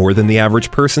worth more than the average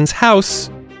person's house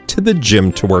to the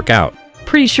gym to work out.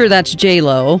 Pretty sure that's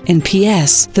J-Lo. And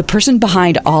P.S. the person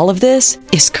behind all of this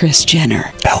is Kris Jenner,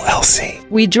 LLC.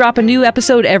 We drop a new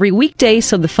episode every weekday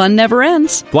so the fun never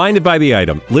ends. Blinded by the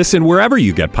Item. Listen wherever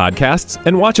you get podcasts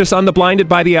and watch us on the Blinded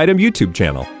by the Item YouTube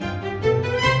channel.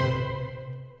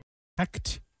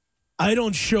 I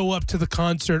don't show up to the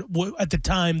concert at the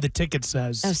time the ticket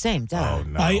says. oh, same. Duh. Oh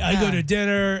no. I go to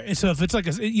dinner, and so if it's like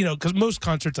because most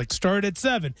concerts like start at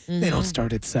 7, they don't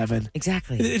start at 7.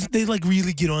 Exactly. They like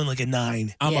really get on like at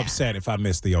 9. I'm Yeah. upset if I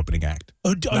miss the opening act. Oh,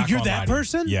 Not you're gonna lie that to you.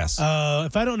 person? Yes.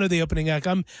 If I don't know the opening act,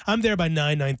 I'm there by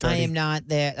 9:30. I am not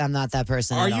there. I'm not that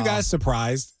person. Are at you all. guys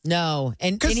surprised? No.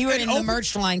 And 'Cause you were it in the open-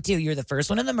 merch line too. You're the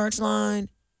first one in the merch line.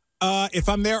 If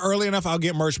I'm there early enough, I'll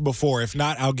get merch before. If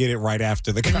not, I'll get it right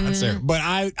after the concert. But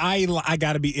I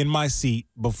got to be in my seat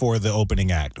before the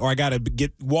opening act, or I got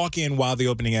to walk in while the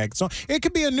opening act. So it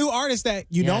could be a new artist that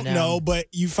you don't know, but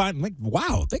you find like,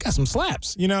 wow, they got some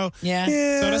slaps. You know? Yeah.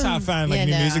 So that's how I find like Yeah,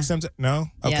 new no. music. Sometimes no.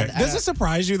 Okay. Yeah, Does it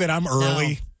surprise you that I'm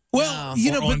early? Well,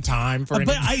 or on time for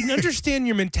but anything? I understand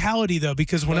your mentality though,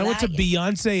 because when I went to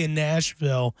Beyonce in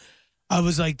Nashville, I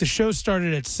was like, the show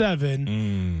started at 7,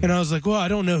 and I was like, well, I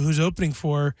don't know who's opening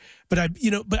for her, but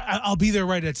I'll be there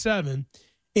right at 7,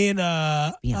 and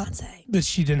Beyonce, but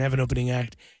she didn't have an opening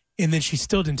act, and then she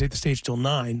still didn't take the stage till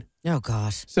 9. Oh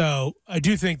gosh. So I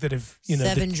do think that if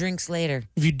 7 drinks later,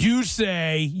 if you do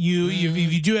say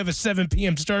if you do have a 7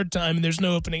 p.m. start time and there's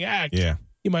no opening act, Yeah.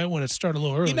 you might want to start a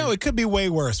little early. You know, it could be way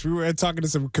worse. We were talking to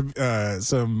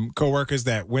some coworkers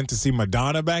that went to see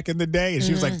Madonna back in the day, and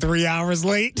she was like 3 hours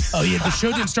late. Oh yeah, the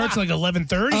show didn't start till like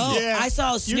 11:30. Oh, Yeah. I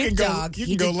saw Snoop Dogg. You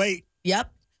can go late.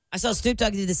 Yep. I saw Snoop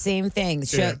Dogg do the same thing. The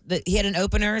show, he had an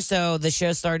opener, so the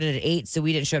show started at 8, so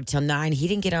we didn't show up till 9. He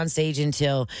didn't get on stage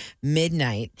until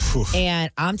midnight. And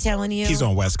I'm telling you, He's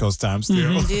on West Coast time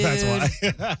still. dude, That's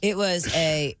why. it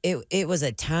was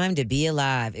a time to be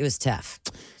alive. It was tough.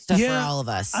 Tough for all of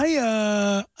us.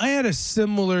 I had a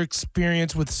similar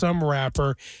experience with some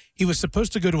rapper. He was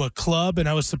supposed to go to a club, and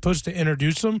I was supposed to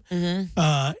introduce him,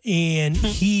 and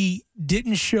he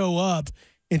didn't show up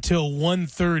until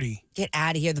 1:30. Get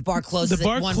out of here. The bar closes The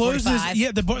bar at 1:45. closes.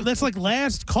 Yeah, the bar. That's like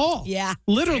last call. Yeah,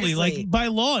 literally, seriously. like by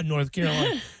law in North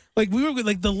Carolina. Like we were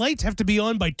like the lights have to be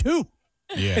on by 2.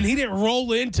 Yeah. And he didn't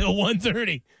roll in till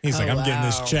 1:30. He's like, I'm getting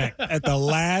this wow. check at the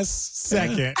last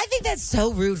second. I think that's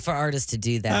so rude for artists to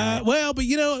do that. Well, but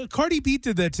Cardi B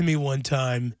did that to me one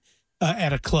time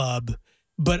at a club.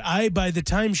 But by the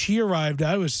time she arrived,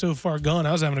 I was so far gone.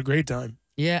 I was having a great time.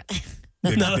 Yeah.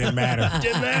 Didn't matter.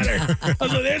 Didn't matter. I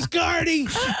was like, "There's Cardi."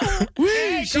 Woo!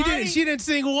 Hey, Cardi. She didn't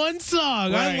sing one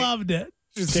song. Right. I loved it.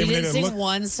 She didn't sing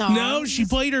one song. No, she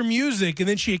played her music, and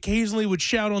then she occasionally would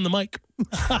shout on the mic.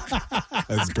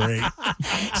 That's great.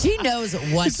 She knows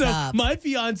what's So up. my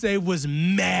fiance was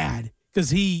mad because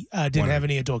he didn't have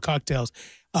any adult cocktails,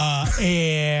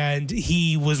 and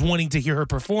he was wanting to hear her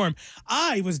perform.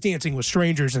 I was dancing with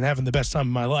strangers and having the best time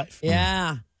of my life.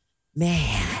 Yeah.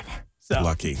 Man. So,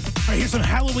 Lucky. All right, here's some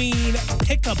Halloween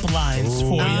pickup lines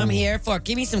for you. I'm here for it.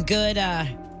 Give me some good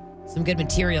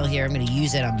material here. I'm going to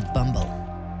use it on Bumble.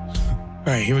 All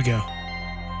right, here we go.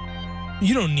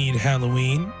 You don't need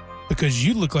Halloween because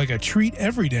you look like a treat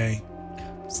every day.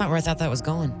 It's not where I thought that was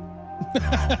going.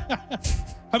 How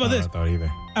about this? I thought either.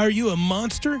 Are you a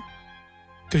monster?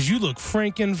 Because you look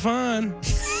franken fine.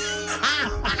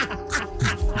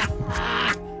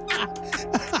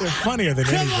 They're funnier than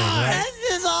anything, right?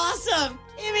 This is awesome.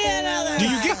 Give me another. Do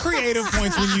you get creative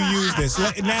points when you use this,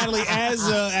 Natalie?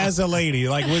 As a lady,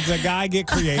 like, would the guy get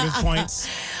creative points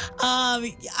for coming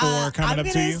up to you? I'm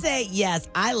gonna say yes.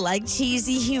 I like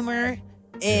cheesy humor,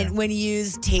 and when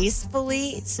used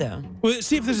tastefully. So, Well,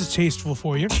 see if this is tasteful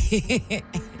for you.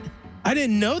 I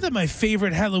didn't know that my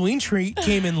favorite Halloween treat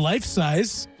came in life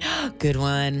size. good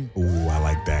one. Ooh, I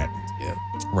like that. Yeah.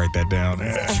 Write that down.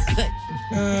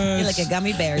 You're like a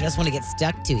gummy bear. Just want to get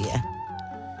stuck to you.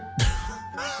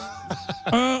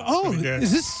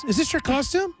 Is this your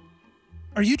costume?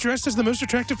 Are you dressed as the most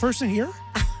attractive person here?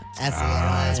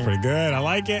 That's pretty good. I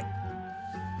like it.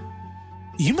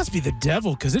 You must be the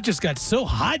devil because it just got so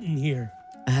hot in here.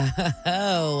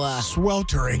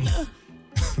 Sweltering.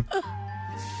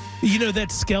 You know,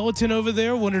 that skeleton over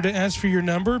there wanted to ask for your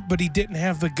number, but he didn't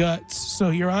have the guts. So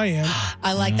here I am.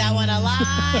 I like that one a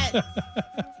lot.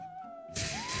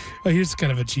 Oh, here's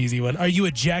kind of a cheesy one. Are you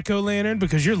a jack-o'-lantern?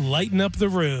 Because you're lighting up the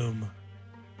room.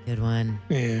 Good one.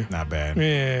 Yeah. Not bad.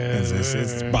 Yeah.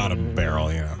 It's bottom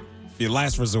barrel, you know. Your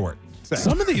last resort.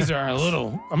 Some of these are a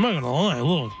little, I'm not going to lie, a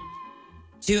little.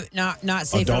 Not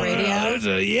safe for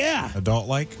radio? Yeah.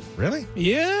 Adult-like? Really?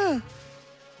 Yeah.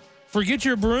 Forget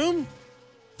your broom?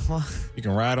 You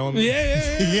can ride on Yeah.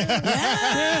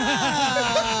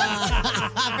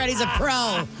 Freddie's a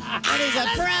pro. Freddie's a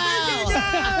pro.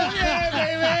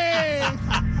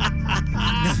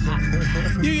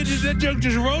 That joke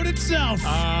just wrote itself.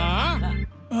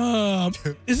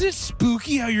 Isn't it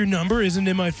spooky how your number isn't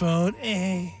in my phone?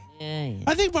 I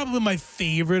think probably my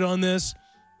favorite on this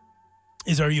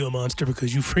is Are You a Monster?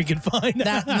 Because you freaking find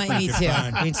that. Me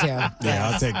too. Me too. Yeah,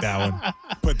 I'll take that one.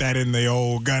 Put that in the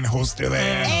old gun holster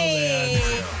there.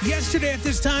 Yesterday at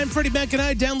this time, Freddie Mac and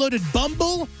I downloaded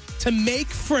Bumble to make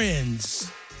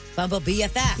friends. Bumble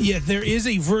BFF. Yeah, there is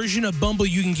a version of Bumble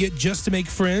you can get just to make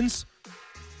friends.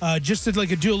 Just to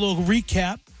do a little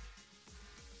recap.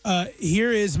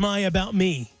 Here is my About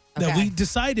Me that we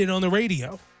decided on the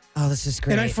radio. Oh, this is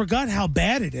great. And I forgot how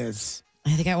bad it is.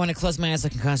 I think I want to close my eyes so I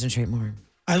can concentrate more.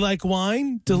 I like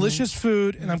wine, delicious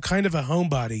food, and I'm kind of a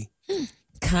homebody.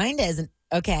 Kind of isn't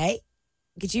okay.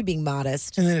 Look at you being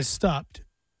modest. And then it stopped.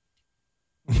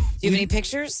 Do you have any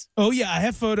pictures? Oh, yeah. I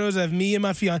have photos of me and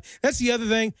my fiance. That's the other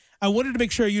thing. I wanted to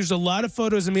make sure I used a lot of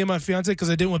photos of me and my fiance because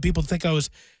I didn't want people to think I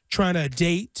was trying to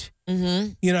date.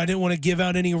 Mm-hmm. You know, I didn't want to give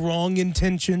out any wrong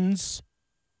intentions.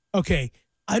 Okay.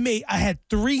 I had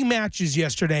 3 matches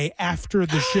yesterday after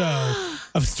the show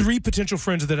of 3 potential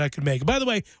friends that I could make. By the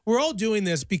way, we're all doing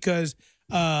this because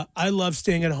I love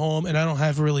staying at home and I don't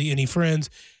have really any friends.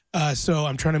 So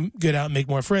I'm trying to get out and make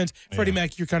more friends. Yeah. Freddie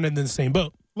Mac, you're kind of in the same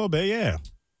boat. A little bit, yeah.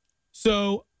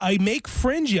 So I make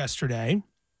friends yesterday,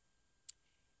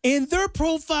 and their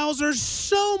profiles are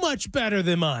so much better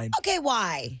than mine. Okay,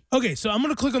 why? Okay, so I'm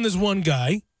going to click on this one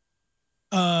guy.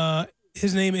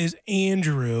 His name is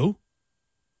Andrew,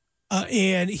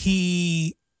 and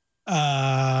he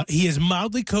is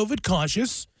mildly COVID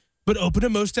cautious, but open to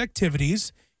most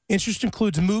activities. Interest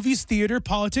includes movies, theater,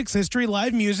 politics, history,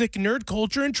 live music, nerd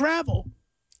culture, and travel.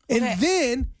 Okay. And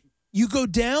then you go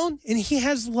down, and he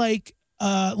has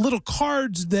little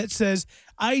cards that says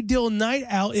ideal night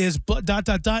out is ...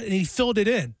 and he filled it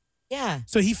in. Yeah.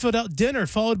 So he filled out dinner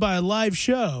followed by a live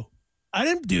show. I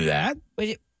didn't do that.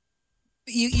 But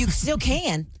you still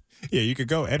can. Yeah, you could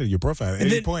go edit your profile at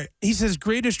and any point. He says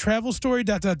greatest travel story ...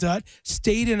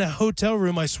 Stayed in a hotel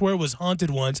room I swear was haunted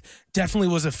once. Definitely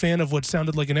was a fan of what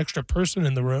sounded like an extra person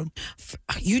in the room.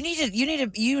 You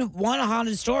want a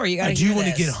haunted story. You got to I do want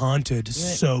to get haunted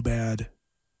so bad.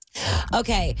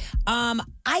 Okay.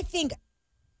 I think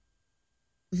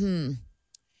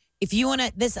if you want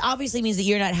to, this obviously means that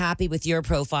you're not happy with your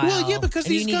profile. Well, yeah, because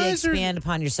and these you need guys to expand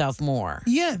upon yourself more.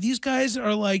 Yeah, these guys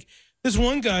are like, this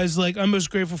one guy's like, I'm most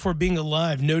grateful for being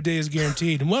alive. No day is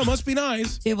guaranteed. Well, it must be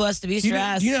nice. Too blessed to be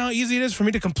stressed. Do you know how easy it is for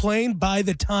me to complain by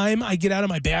the time I get out of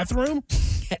my bathroom?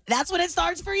 That's when it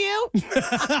starts for you?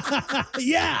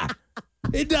 Yeah,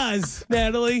 it does,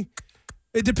 Natalie.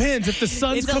 It depends. If the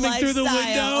sun's coming through the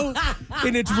window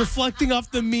and it's reflecting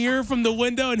off the mirror from the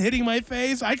window and hitting my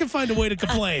face, I can find a way to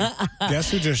complain.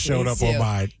 Guess who just showed up on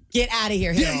mine? Get out of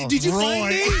here, Hill. Did you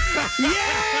find me?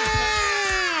 Yeah!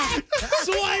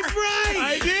 Swipe right!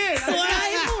 I did. Swipe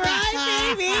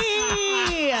right,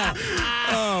 baby!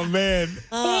 Oh, man.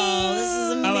 Oh, this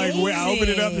is amazing. I opened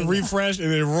it up and refreshed,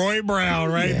 and then Roy Brown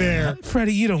there.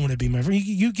 Freddie, you don't want to be my friend.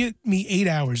 You get me 8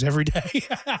 hours every day.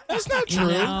 That's not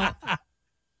true.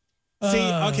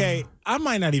 See, okay, I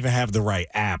might not even have the right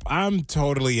app. I'm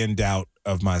totally in doubt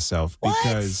of myself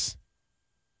because.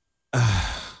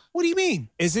 What do you mean?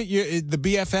 Is it the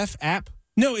BFF app?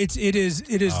 No, it is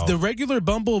the regular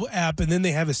Bumble app, and then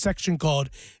they have a section called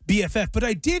BFF. But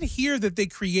I did hear that they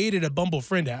created a Bumble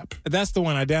Friend app. That's the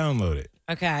one I downloaded.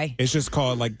 Okay. It's just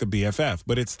called like the BFF,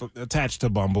 but it's attached to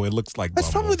Bumble. It looks like That's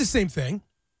Bumble. probably the same thing.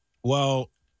 Well,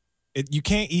 you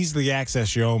can't easily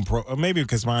access your own or maybe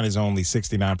because mine is only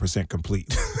 69%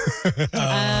 complete.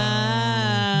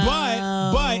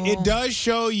 But it does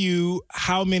show you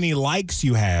how many likes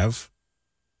you have,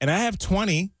 and I have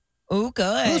 20. Oh,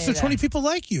 good. Oh, so 20 people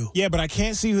like you. Yeah, but I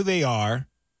can't see who they are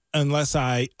unless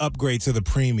I upgrade to the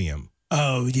premium.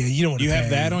 Oh, yeah, you don't want to You have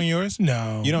that on yours?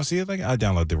 No. You don't see it? Like I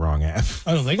downloaded the wrong app.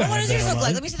 I don't think I have What does that yours look online.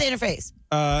 like? Let me see the interface.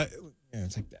 Yeah,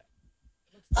 take that.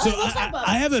 So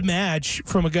I have a match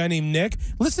from a guy named Nick.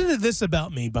 Listen to this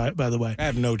about me, by the way. I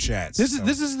have no chats. This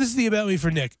is the about me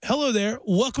for Nick. Hello there.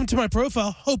 Welcome to my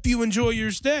profile. Hope you enjoy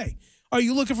your stay. Are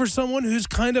you looking for someone who's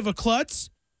kind of a klutz,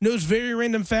 knows very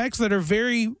random facts that are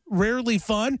very rarely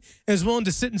fun, and is willing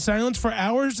to sit in silence for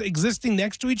hours existing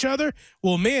next to each other?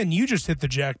 Well, man, you just hit the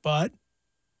jackpot.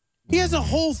 He has a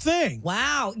whole thing.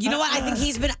 Wow. You know what? I think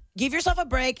he's been. Give yourself a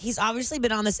break. He's obviously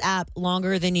been on this app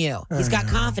longer than you. He's got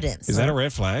confidence. Is that a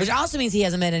red flag? Which also means he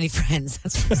hasn't met any friends.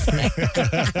 That's what I'm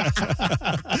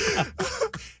saying.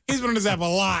 He's been on this app a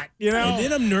lot, you know? And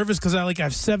then I'm nervous because I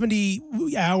have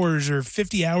 70 hours or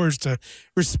 50 hours to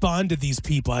respond to these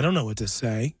people. I don't know what to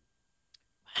say.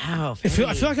 Wow. I feel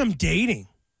like I'm dating,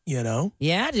 you know?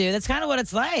 Yeah, dude. That's kind of what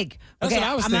it's like. That's what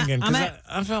I was thinking. 'Cause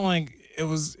I felt like it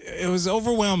was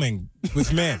overwhelming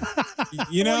with men.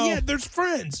 You know? Well, yeah, there's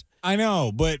friends. I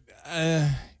know, but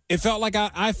it felt like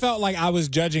I felt like I was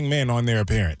judging men on their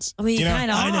appearance. I mean, you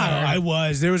kind of are. I know. I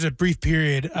was. There was a brief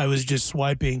period I was just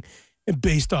swiping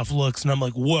based off looks, and I'm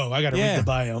like, whoa, I got to read the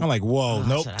bio. I'm like, whoa,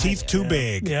 nope, teeth too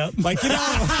big. Yeah. Like, you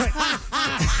know,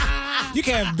 you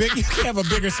can't have a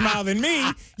bigger smile than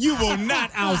me. You will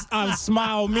not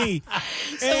out-smile me.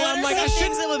 So what are some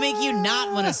things that would make you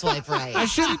not want to swipe right? I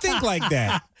shouldn't think like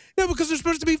that. No, because they're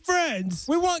supposed to be friends.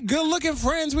 We want good-looking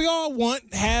friends. We all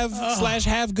want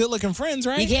have good-looking friends,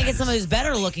 right? You can't get someone who's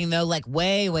better looking though, like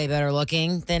way, way better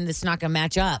looking. Then it's not gonna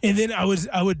match up. And then I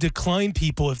would decline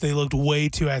people if they looked way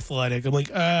too athletic. I'm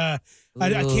like, I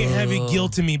can't have you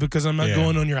guilt to me because I'm not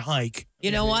going on your hike.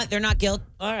 You know what? They're not guilt.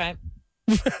 All right.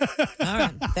 All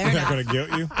right. Fair They're enough. not going to guilt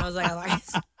you? I was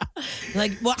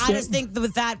like, well, I just think that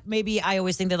with that, maybe I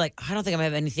always think that I don't think I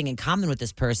have anything in common with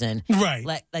this person. Right.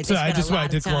 Like so they spend a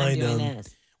lot of time doing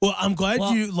this. Well, I'm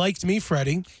glad you liked me,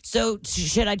 Freddie. So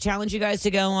should I challenge you guys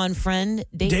to go on friend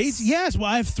dates? Dates? Yes. Well,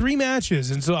 I have 3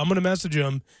 matches, and so I'm going to message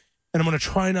them, and I'm going to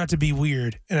try not to be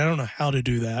weird, and I don't know how to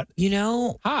do that. You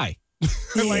know? Hi.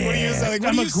 Yeah. Like, what do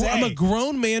you say? I'm a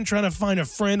grown man trying to find a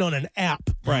friend on an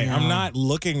app. Right. I'm not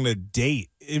looking to date.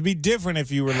 It'd be different if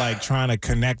you were like trying to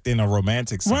connect in a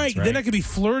romantic sense. Right. Then I could be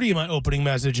flirty in my opening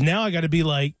message. Now I got to be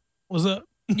like, what's up?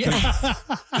 Yeah. No,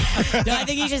 I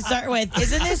think you should start with,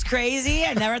 isn't this crazy?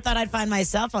 I never thought I'd find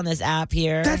myself on this app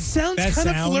here. That sounds kind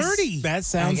of flirty. That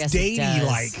sounds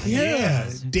datey-like. Yeah.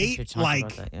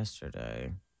 Date-like. About that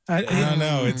yesterday. I don't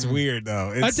know. It's weird,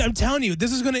 though. I'm telling you,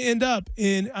 this is going to end up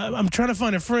in, I'm trying to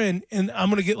find a friend, and I'm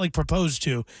going to get, proposed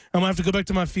to. I'm going to have to go back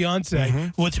to my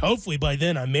fiance, which hopefully by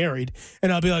then I'm married.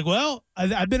 And I'll be like, well,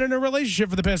 I've been in a relationship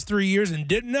for the past 3 years and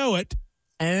didn't know it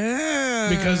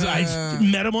because I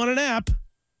met him on an app.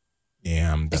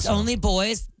 Yeah. It's only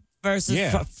boys versus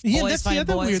boys that's find the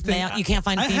other boys. weird thing. You can't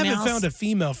find females? I haven't found a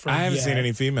female friend I haven't yet. seen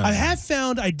any females.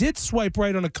 I did swipe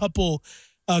right on a couple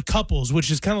couples,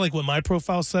 which is kind of like what my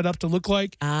profile's set up to look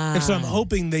like. And so I'm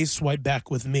hoping they swipe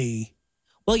back with me.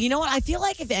 Well, you know what? I feel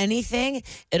like if anything,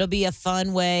 it'll be a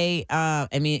fun way.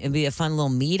 It'll be a fun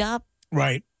little meetup.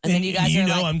 Right. And then you guys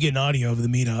are I'm getting audio of the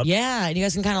meetup. Yeah, and you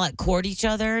guys can kind of court each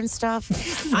other and stuff.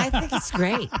 I think it's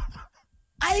great.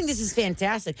 I think this is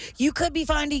fantastic. You could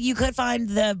find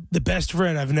the best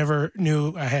friend I've never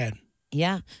knew I had.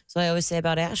 Yeah. So I always say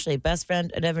about Ashley, best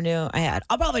friend I never knew I had.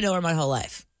 I'll probably know her my whole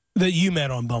life. That you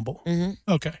met on Bumble. Mm-hmm.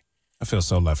 Okay. I feel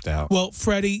so left out. Well,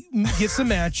 Freddie, get some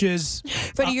matches.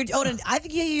 Freddie, I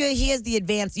think he has the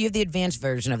advanced. You have the advanced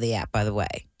version of the app, by the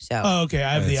way. So. Oh, okay.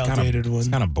 I have the outdated one. It's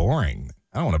kind of boring.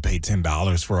 I don't want to pay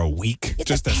 $10 for a week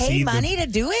just to pay see money to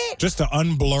do it. Just to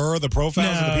unblur the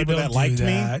profiles of the people that liked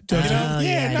me.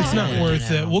 It's not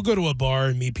worth it. We'll go to a bar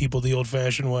and meet people the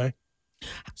old-fashioned way.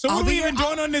 So what are we even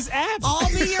doing on this app? I'll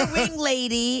be your wing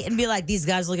lady and be like, these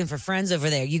guys looking for friends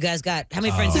over there. You guys got how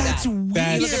many friends you got? That's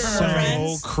weird.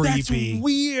 That's so creepy. That's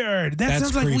weird. That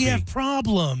sounds like we have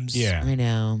problems. Yeah. I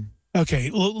know.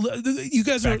 Okay, well, you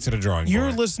guys Back to the drawing You're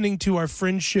board. listening to our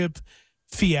friendship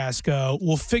fiasco.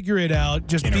 We'll figure it out.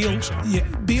 Just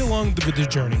be along with the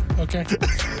journey, okay?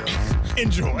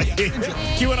 Enjoy.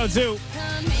 Q102,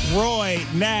 Roy,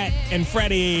 Nat, and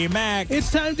Freddie Mac. It's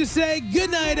time to say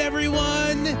goodnight,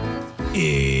 everyone.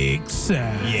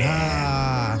 Except.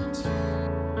 Yeah.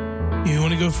 You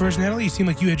want to go first, Natalie? You seem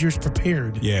like you had yours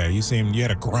prepared. Yeah, you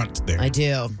had a grunt there. I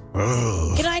do.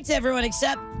 Ugh. Good night to everyone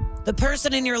except the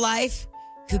person in your life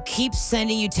who keeps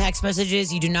sending you text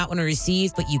messages you do not want to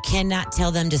receive, but you cannot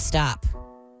tell them to stop.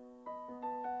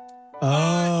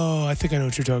 Oh, I think I know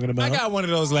what you're talking about. I got one of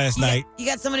those last night. You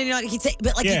got somebody you can say,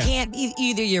 but Yeah. you can't.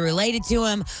 Either you're related to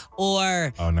him,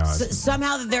 or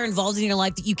somehow that they're involved in your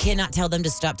life that you cannot tell them to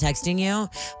stop texting you,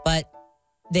 but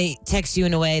they text you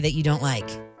in a way that you don't like.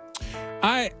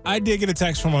 I did get a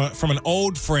text from an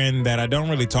old friend that I don't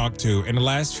really talk to, and the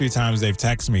last few times they've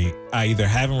texted me, I either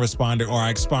haven't responded or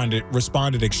I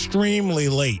responded extremely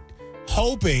late,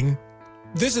 hoping.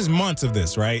 This is months of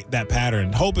this, right? That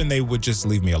pattern, hoping they would just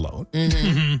leave me alone.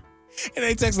 Mm-hmm. And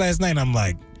they text last night, and I'm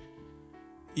like,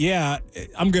 yeah,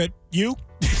 I'm good. You?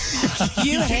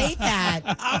 You hate that.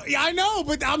 I know,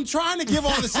 but I'm trying to give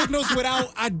all the signals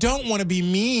without, I don't want to be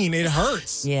mean. It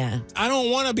hurts. Yeah. I don't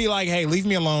want to be like, hey, leave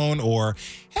me alone, or,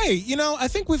 hey, I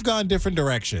think we've gone different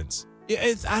directions.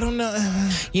 I don't know.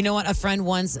 You know what? A friend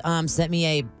once sent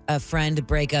me a friend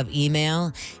breakup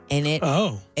email, and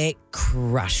it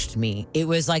crushed me. It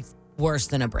was like worse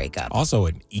than a breakup. Also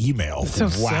an email.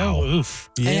 Wow. Oof.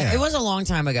 Yeah. And it was a long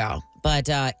time ago, but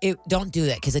don't do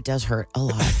that because it does hurt a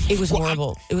lot. It was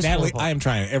horrible. It was Natalie, horrible. I am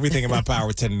trying everything in my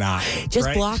power to not. Just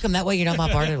right? block them. That way you're not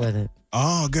bombarded with it.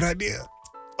 Oh, good idea.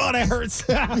 Oh, that hurts.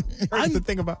 Hurts to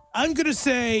think about. I'm going to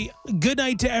say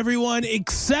goodnight to everyone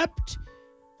except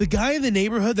the guy in the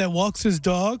neighborhood that walks his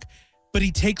dog, but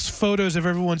he takes photos of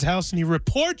everyone's house and he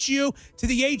reports you to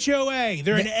the HOA.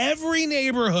 They're in every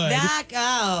neighborhood.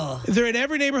 They're in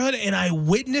every neighborhood, and I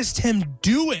witnessed him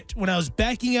do it when I was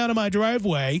backing out of my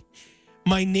driveway.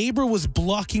 My neighbor was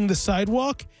blocking the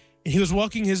sidewalk, and he was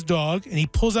walking his dog, and he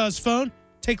pulls out his phone,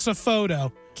 takes a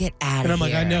photo. Get out of here. And I'm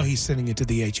like, I know he's sending it to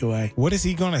the HOA. What is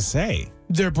he going to say?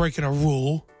 They're breaking a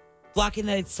rule. Blocking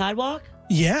the sidewalk?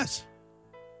 Yes.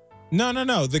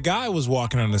 No. The guy was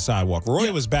walking on the sidewalk.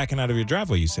 Roy was backing out of your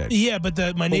driveway, you said. Yeah,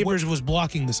 but my neighbors was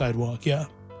blocking the sidewalk, yeah.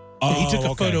 And he took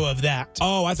a photo of that.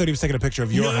 Oh, I thought he was taking a picture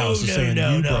of your house.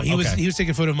 No. He was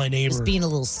taking a photo of my neighbor. Just being a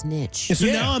little snitch. And so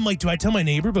now I'm like, do I tell my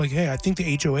neighbor? But like, hey, I think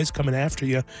the HOA is coming after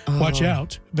you. Watch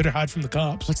out. Better hide from the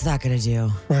cops. What's that going to do?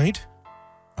 Right?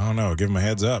 I don't know. Give him a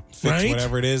heads up. Fix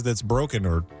whatever it is that's broken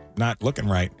or not looking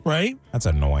right. Right? That's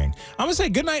annoying. I'm going to say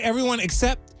goodnight, everyone,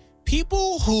 except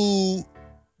people who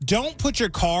don't put your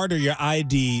card or your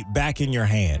ID back in your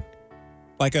hand.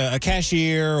 Like a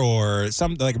cashier or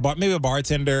something, like maybe a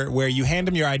bartender, where you hand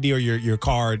them your ID or your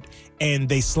card and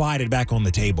they slide it back on the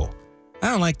table.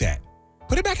 I don't like that.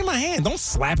 Put it back in my hand. Don't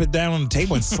slap it down on the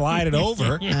table and slide it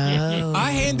over. I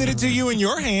handed it to you in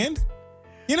your hand.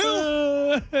 You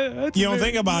don't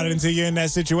think about it until you're in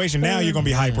that situation. Now you're going to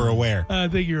be hyper aware. I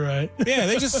think you're right. Yeah,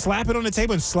 they just slap it on the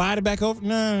table and slide it back over.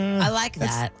 No. I like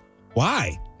that.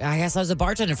 Why? I guess I was a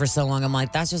bartender for so long. I'm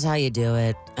like, that's just how you do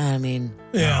it. I mean,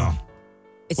 yeah.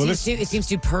 It seems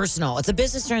too personal. It's a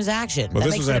business transaction. That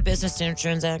makes it a business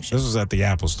transaction. This was at the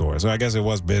Apple store, so I guess it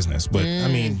was business. But I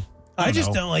mean, I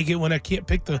just don't like it when I can't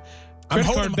pick the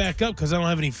credit card back up because I don't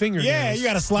have any fingernails. Yeah, you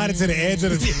got to slide it to the edge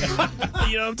of the.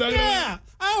 You know what I'm talking about? Yeah,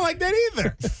 I don't like that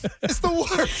either. It's the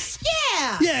worst.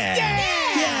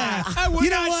 Yeah. I would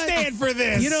not stand for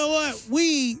this. You know what?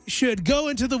 We should go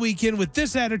into the weekend with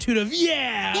this attitude of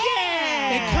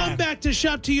and come back to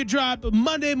Shop Till You Drop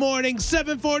Monday morning,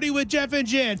 7:40 with Jeff and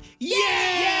Jen.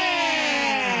 Yeah!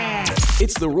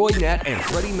 It's the Roy, Nat, and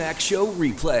Freddie Mac Show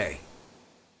replay.